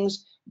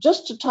meetings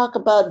just to talk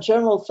about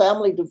general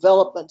family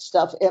development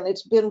stuff. And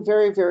it's been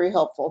very, very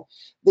helpful.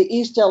 The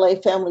East LA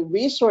Family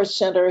Resource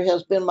Center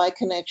has been my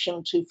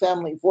connection to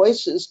Family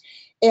Voices.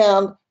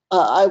 And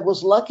I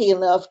was lucky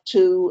enough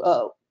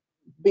to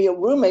be a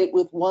roommate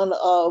with one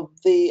of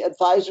the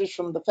advisors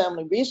from the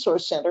Family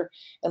Resource Center.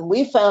 And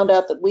we found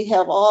out that we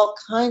have all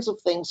kinds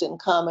of things in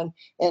common.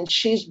 And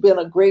she's been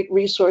a great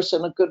resource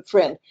and a good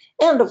friend.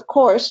 And of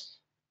course,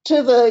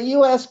 to the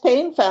U.S.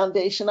 Pain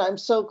Foundation, I'm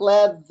so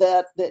glad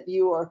that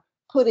you are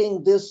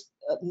putting this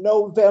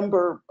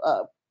KNOWvember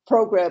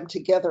program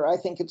together. I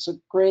think it's a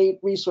great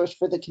resource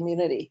for the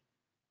community.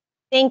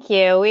 Thank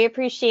you. We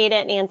appreciate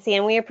it, Nancy,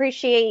 and we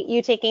appreciate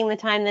you taking the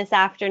time this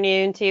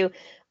afternoon to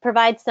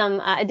provide some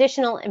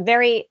additional,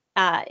 very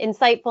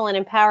insightful and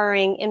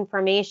empowering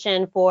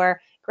information for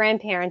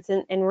grandparents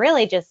and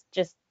really just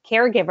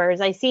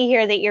caregivers. I see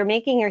here that you're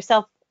making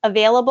yourself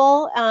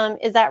available.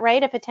 Is that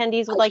right? If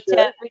attendees would I like should.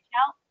 to reach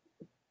out?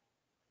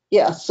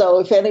 Yeah, so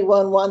if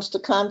anyone wants to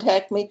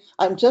contact me,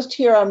 I'm just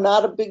here. I'm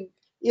not a big,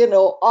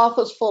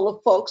 office full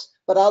of folks,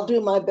 but I'll do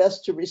my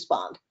best to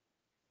respond.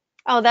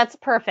 Oh, that's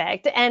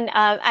perfect. And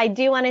I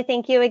do want to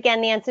thank you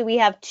again, Nancy. We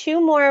have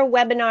 2 more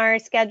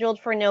webinars scheduled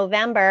for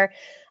November.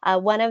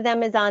 One of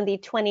them is on the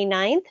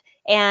 29th,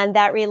 and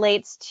that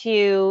relates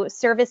to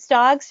service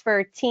dogs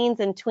for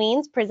teens and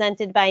tweens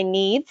presented by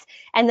Needs.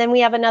 And then we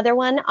have another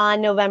one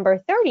on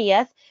November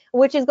 30th,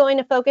 which is going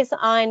to focus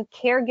on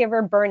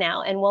caregiver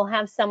burnout. And we'll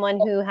have someone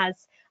who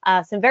has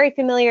some very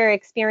familiar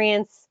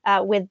experience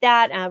with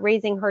that,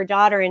 raising her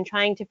daughter and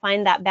trying to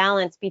find that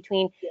balance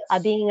between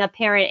Yes. being a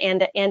parent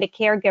and a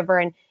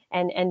caregiver,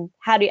 and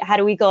how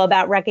do we go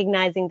about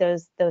recognizing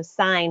those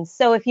signs.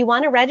 So if you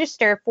want to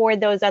register for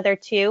those other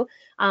 2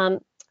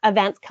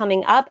 events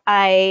coming up,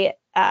 I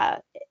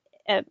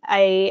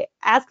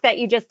ask that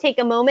you just take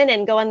a moment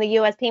and go on the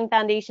U.S. Pain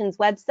Foundation's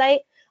website.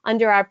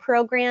 Under our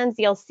programs,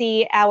 you'll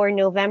see our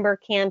November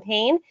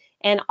campaign,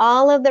 and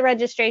all of the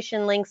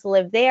registration links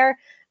live there.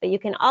 But you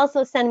can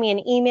also send me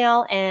an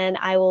email, and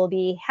I will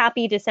be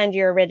happy to send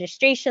you a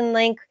registration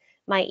link.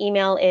 My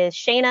email is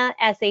Shana,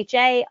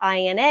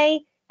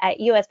 SHAINA, at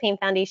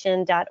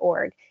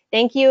uspainfoundation.org.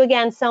 Thank you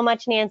again so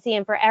much, Nancy,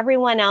 and for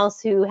everyone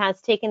else who has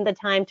taken the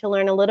time to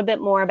learn a little bit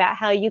more about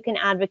how you can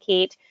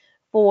advocate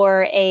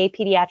for a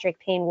pediatric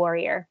pain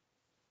warrior.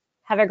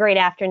 Have a great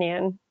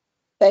afternoon.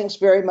 Thanks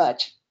very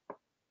much.